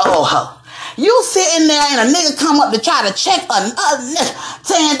 Take it from an old hoe. You sitting there and a nigga come up to try to check another nigga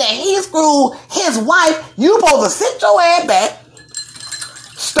saying that he screwed his wife. You supposed to sit your ass back,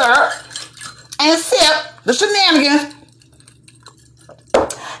 stir, and sip the shenanigans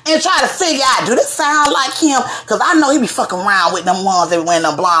and try to figure out, do this sound like him? Because I know he be fucking around with them ones that wearing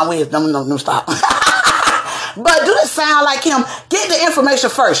them blonde wigs. Them stop. But do this sound like him? Get the information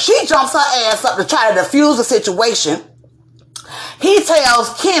first. She jumps her ass up to try to defuse the situation. He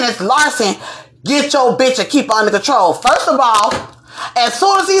tells Kenneth Larson, get your bitch and keep her under control. First of all, as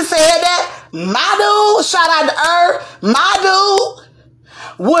soon as he said that, my dude, shout out to her, my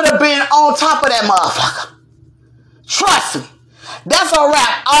dude would have been on top of that motherfucker. Trust me. That's a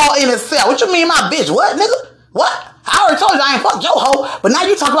rap all in itself. What you mean my bitch? What, nigga? What? I already told you I ain't fuck your hoe, but now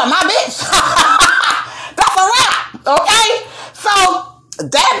you talk about my bitch? That's a rap, okay? So,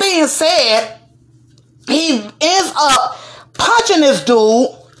 that being said, he ends up punching this dude,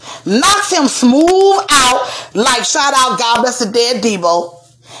 knocks him smooth out, like shout out God bless the dead Debo.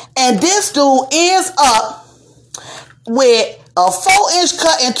 And this dude ends up with a 4-inch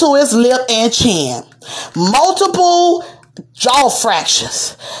cut into his lip and chin. Multiple jaw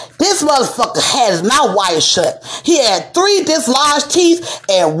fractures. This motherfucker had his mouth wired shut. He had 3 dislodged teeth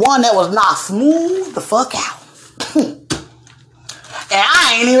and 1 that was knocked smooth the fuck out. And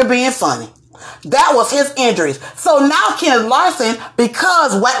I ain't even being funny. That was his injuries. So now Kenneth Larson,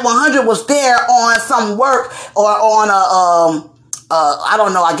 because Whack 100 was there on some work or on I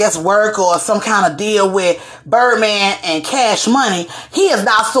don't know, I guess work or some kind of deal with Birdman and Cash Money, he is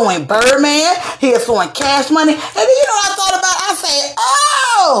now suing Birdman. He is suing Cash Money. And then you know what I thought about? I said,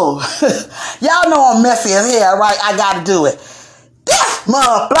 oh, y'all know I'm messy as hell, right? I gotta do it. This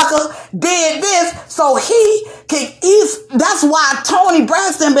motherfucker did this, so that's why Toni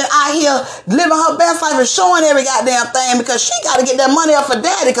Braxton been out here living her best life and showing every goddamn thing, because she gotta get that money up for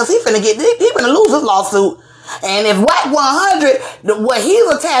daddy, because he finna lose his lawsuit. And if Whack 100, what he's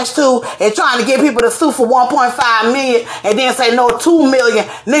attached to is trying to get people to sue for 1.5 million and then say no 2 million,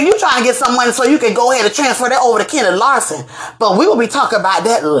 nigga, you trying to get some money so you can go ahead and transfer that over to Kenneth Larson. But we will be talking about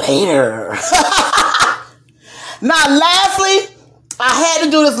that later. Now, lastly, I had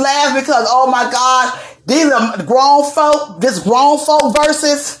to do this last because, oh my God, these are grown folk, this grown folk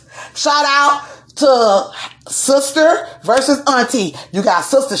versus, shout out to sister versus auntie. You got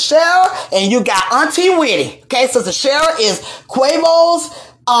Sister Cheryl and you got Auntie Whitty. Okay, Sister Cheryl is Quavo's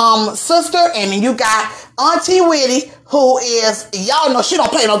sister, and then you got Auntie Whitty, who is, y'all know she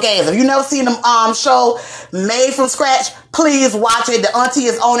don't play no games. If you never seen them show Made from Scratch, please watch it. The auntie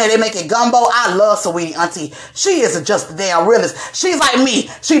is on it. They make it gumbo. I love Saweetie auntie. She is just the damn realist. She's like me.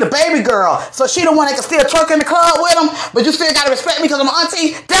 She the baby girl. So she the one that can still twerk in the club with them, but you still gotta respect me because I'm an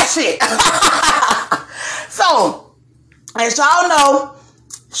auntie. That shit. So, as y'all know,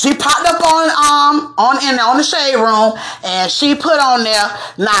 she popped up on the Shade Room, and she put on there.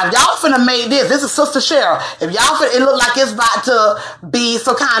 Now, if y'all finna make this is Sister Cheryl. If y'all finna, it look like it's about to be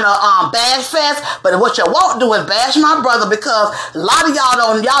some kind of bash fest, but what you won't do is bash my brother, because a lot of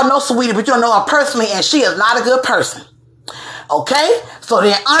y'all know Saweetie, but you don't know her personally, and she is not a good person. Okay? So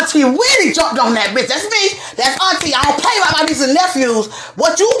then Auntie Whitty jumped on that bitch. That's me. That's Auntie. I don't play about my nieces and nephews.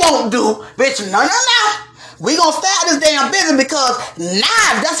 What you won't do, bitch, no. We gonna stay out this damn business, because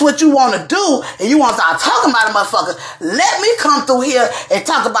now if that's what you want to do and you want to start talking about a motherfucker, let me come through here and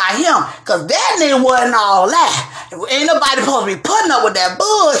talk about him, because that nigga wasn't all that. Ain't nobody supposed to be putting up with that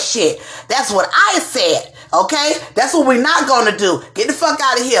bullshit. That's what I said. Okay? That's what we're not gonna do. Get the fuck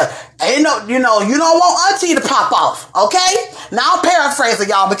out of here. Ain't no, you don't want Auntie to pop off. Okay? Now I'm paraphrasing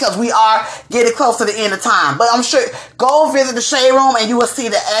y'all because we are getting close to the end of time. But I'm sure, go visit the Shade Room and you will see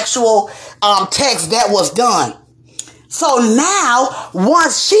the actual text that was done. So now,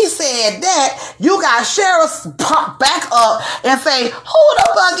 once she said that, you got Cheryl pop back up and say, who the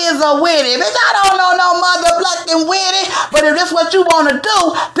fuck is a Whitty? Bitch, I don't know no motherfucking Whitty. But if this what you want to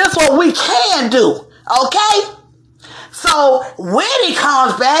do, this what we can do. Okay? So Whitty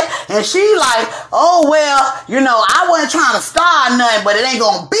comes back and she like, oh well, I wasn't trying to start nothing, but it ain't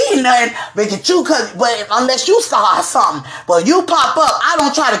gonna be nothing but unless you start something. But you pop up, I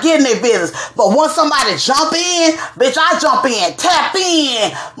don't try to get in their business. But once somebody jump in, bitch, I jump in, tap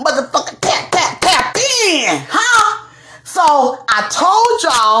in, motherfucker, tap in, huh? So I told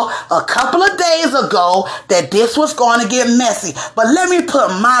y'all a couple of days ago that this was going to get messy. But let me put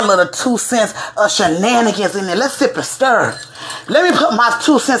my little 2 cents of shenanigans in there. Let's sip and stir. Let me put my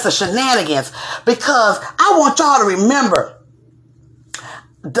 2 cents of shenanigans, because I want y'all to remember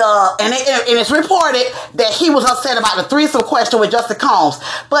and it's reported that he was upset about the threesome question with Justin Combs.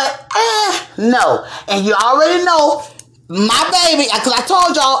 But no. And you already know, my baby, because I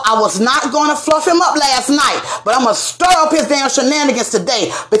told y'all I was not going to fluff him up last night, but I'm going to stir up his damn shenanigans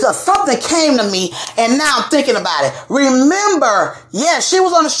today, because something came to me and now I'm thinking about it. Remember, she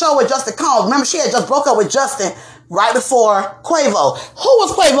was on the show with Justin Combs. Remember, she had just broke up with Justin right before Quavo. Who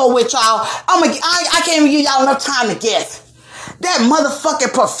was Quavo with, y'all? I can't even give y'all enough time to guess. That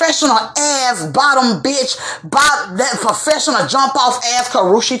motherfucking professional ass bottom bitch, that professional jump off ass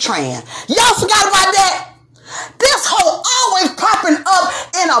Karrueche Tran. Y'all forgot about that? This hoe always popping up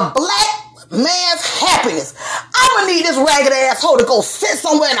in a black man's happiness. I'm gonna need this ragged asshole to go sit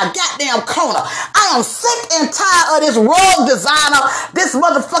somewhere in a goddamn corner. I am sick and tired of this rogue designer, this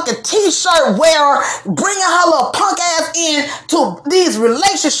motherfucking t-shirt wearer, bringing her little punk ass in to these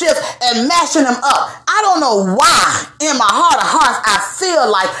relationships and mashing them up. I don't know why in my heart of hearts I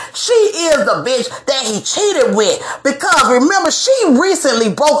feel like she is the bitch that he cheated with, because remember, she recently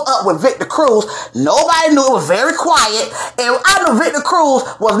broke up with Victor Cruz. Nobody knew. It was very quiet, and I knew Victor Cruz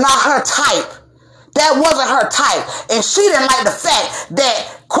was not her type. That wasn't her type, and she didn't like the fact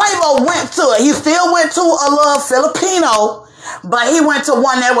that Quavo went to it. He still went to a little Filipino, but he went to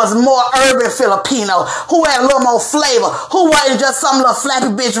one that was more urban Filipino, who had a little more flavor, who wasn't just some little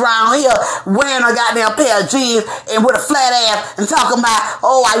flappy bitch around here wearing a goddamn pair of jeans and with a flat ass and talking about,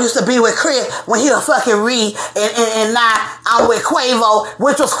 oh, I used to be with Chris when he was fucking Reed, and now I'm with Quavo,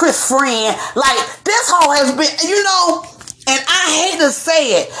 which was Chris' friend. Like, this hoe has been, you know, and I hate to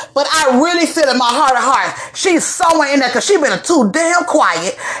say it, but I really feel in my heart of hearts, she's somewhere in there, because she's been too damn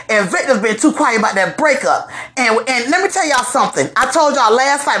quiet, and Victor's been too quiet about that breakup. And let me tell y'all something. I told y'all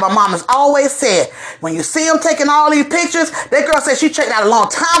last night, my mom has always said, when you see him taking all these pictures, that girl said she checked out a long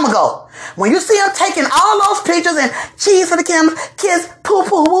time ago. When you see him taking all those pictures and cheese for the cameras, kiss, poo,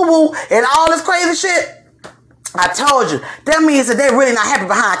 poo, woo, woo, and all this crazy shit, I told you, that means that they're really not happy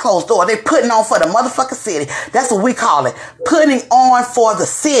behind closed doors. They're putting on for the motherfucking city. That's what we call it. Putting on for the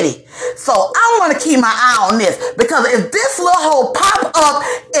city. So I want to keep my eye on this, because if this little hoe pop up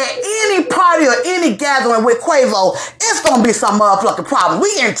at any party or any gathering with Quavo, it's going to be some motherfucking problem.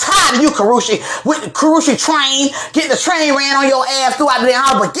 We getting tired of you, Karushi, with the Karushi train. Get the train ran on your ass throughout the damn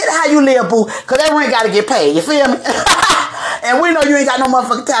house, but get how you live, boo, because everyone got to get paid. You feel me? And we know you ain't got no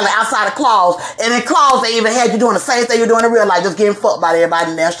motherfucking talent outside of Claus. And in Claus, they even had you doing the same thing you're doing in real life, just getting fucked by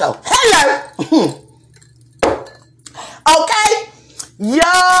everybody in their show. Hello! Okay? Yo,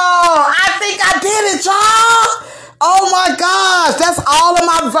 I think I did it, y'all. Oh my gosh, that's all of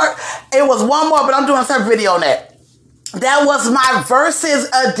my It was one more, but I'm doing a separate video on that. That was my versus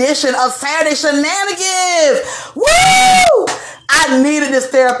edition of Saturday Shenanigans. Woo! I needed this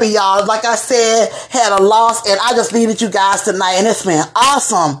therapy, y'all. Like I said, had a loss, and I just needed you guys tonight, and it's been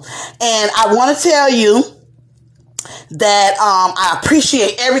awesome. And I want to tell you that I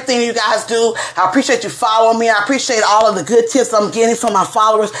appreciate everything you guys do. I appreciate you following me. I appreciate all of the good tips I'm getting from my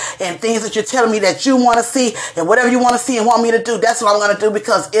followers and things that you're telling me that you want to see, and whatever you want to see and want me to do, that's what I'm going to do,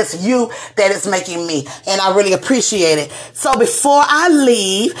 because it's you that is making me, and I really appreciate it. So before I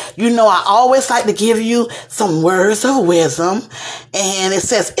leave, you know I always like to give you some words of wisdom, and it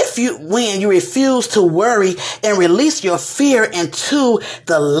says, when you refuse to worry and release your fear into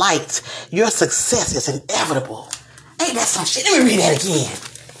the light, your success is inevitable. Ain't that some shit? Let me read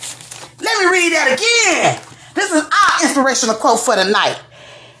that again. This is our inspirational quote for the night.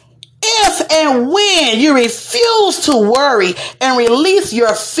 If and when you refuse to worry and release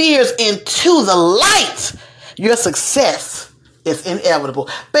your fears into the light, your success is inevitable.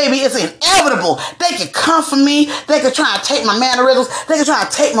 Baby, it's inevitable. They can come for me. They can try and take my mannerisms. They can try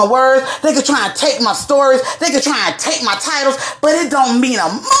and take my words. They can try and take my stories. They can try and take my titles. But it don't mean a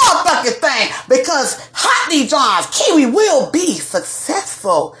motherfucking thing, because Hot D John's Kiwi will be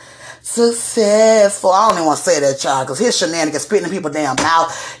successful. Successful. I don't even want to say that, y'all, because his shenanigans spitting in people's damn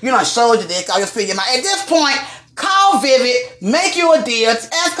mouth. You know, showed you dick. I just spit in your mouth. At this point, call Vivid, make you a deal,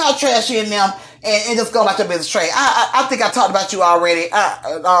 ask how trashy and them, and just go like your business trade. I think I talked about you already.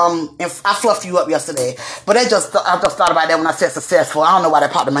 I fluffed you up yesterday, but I just thought about that when I said successful. I don't know why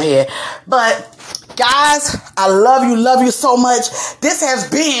that popped in my head, but guys, I love you so much. This has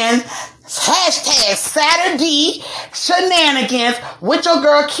been Hashtag Saturday Shenanigans with your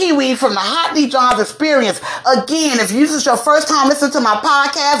girl Kiwi from the Hot D John's Experience. Again, if this is your first time listening to my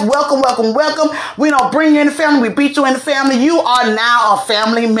podcast, welcome. We don't bring you in the family, we beat you in the family. You are now a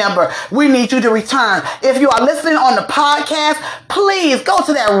family member. We need you to return. If you are listening on the podcast, please go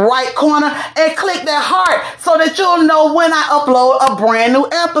to that right corner and click that heart so that you'll know when I upload a brand new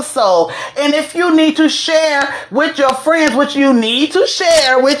episode. And if you need to share with your friends,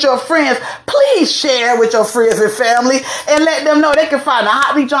 please share with your friends and family and let them know they can find the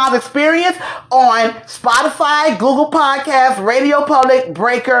Hot D John's Experience on Spotify, Google Podcasts, Radio Public,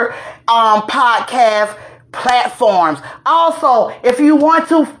 Breaker, podcast platforms. Also, if you want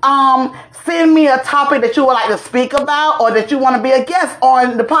to send me a topic that you would like to speak about or that you want to be a guest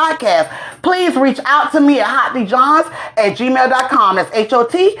on the podcast, please reach out to me at hotdjohns@gmail.com. That's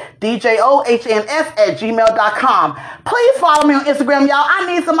HOTDJOHNS@gmail.com. Please follow me on Instagram, y'all. I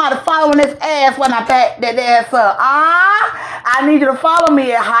need somebody following this ass when I back that ass up. I need you to follow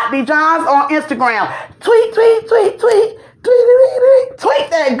me at Hot D Johns on Instagram. Tweet. Tweet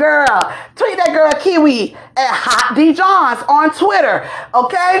that girl. Tweet that girl Kiwi at Hot D Johns on Twitter.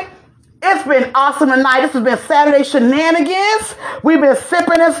 Okay? It's been awesome tonight. This has been Saturday Shenanigans. We've been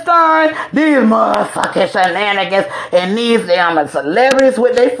sipping and stirring these motherfucking shenanigans and these damn celebrities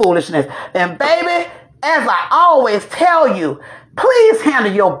with their foolishness. And baby, as I always tell you, please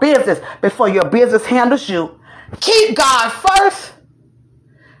handle your business before your business handles you. Keep God first.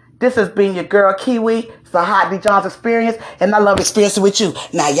 This has been your girl Kiwi. It's a Hot D Johns experience, and I love experiencing with you.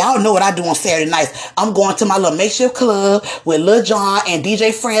 Now, y'all know what I do on Saturday nights. I'm going to my little makeshift club with Lil Jon and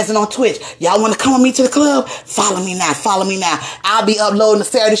DJ Franzen on Twitch. Y'all want to come with me to the club? Follow me now. Follow me now. I'll be uploading the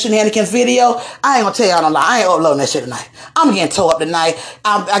Saturday Shenanigans video. I ain't going to tell y'all no lie. I ain't uploading that shit tonight. I'm getting tore up tonight.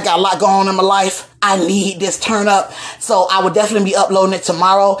 I got a lot going on in my life. I need this turn up. So I will definitely be uploading it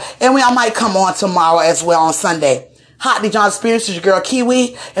tomorrow. And I might come on tomorrow as well on Sunday. Hot D Johns experience is your girl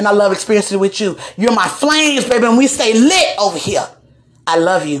Kiwi, and I love experiencing with you. You're my flames, baby, and we stay lit over here. I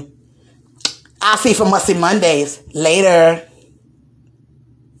love you. I'll see you for Musty Mondays. Later.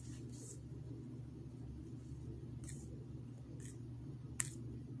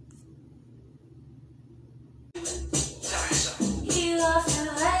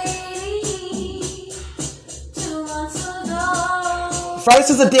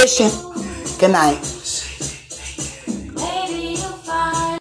 Versus edition. Good night.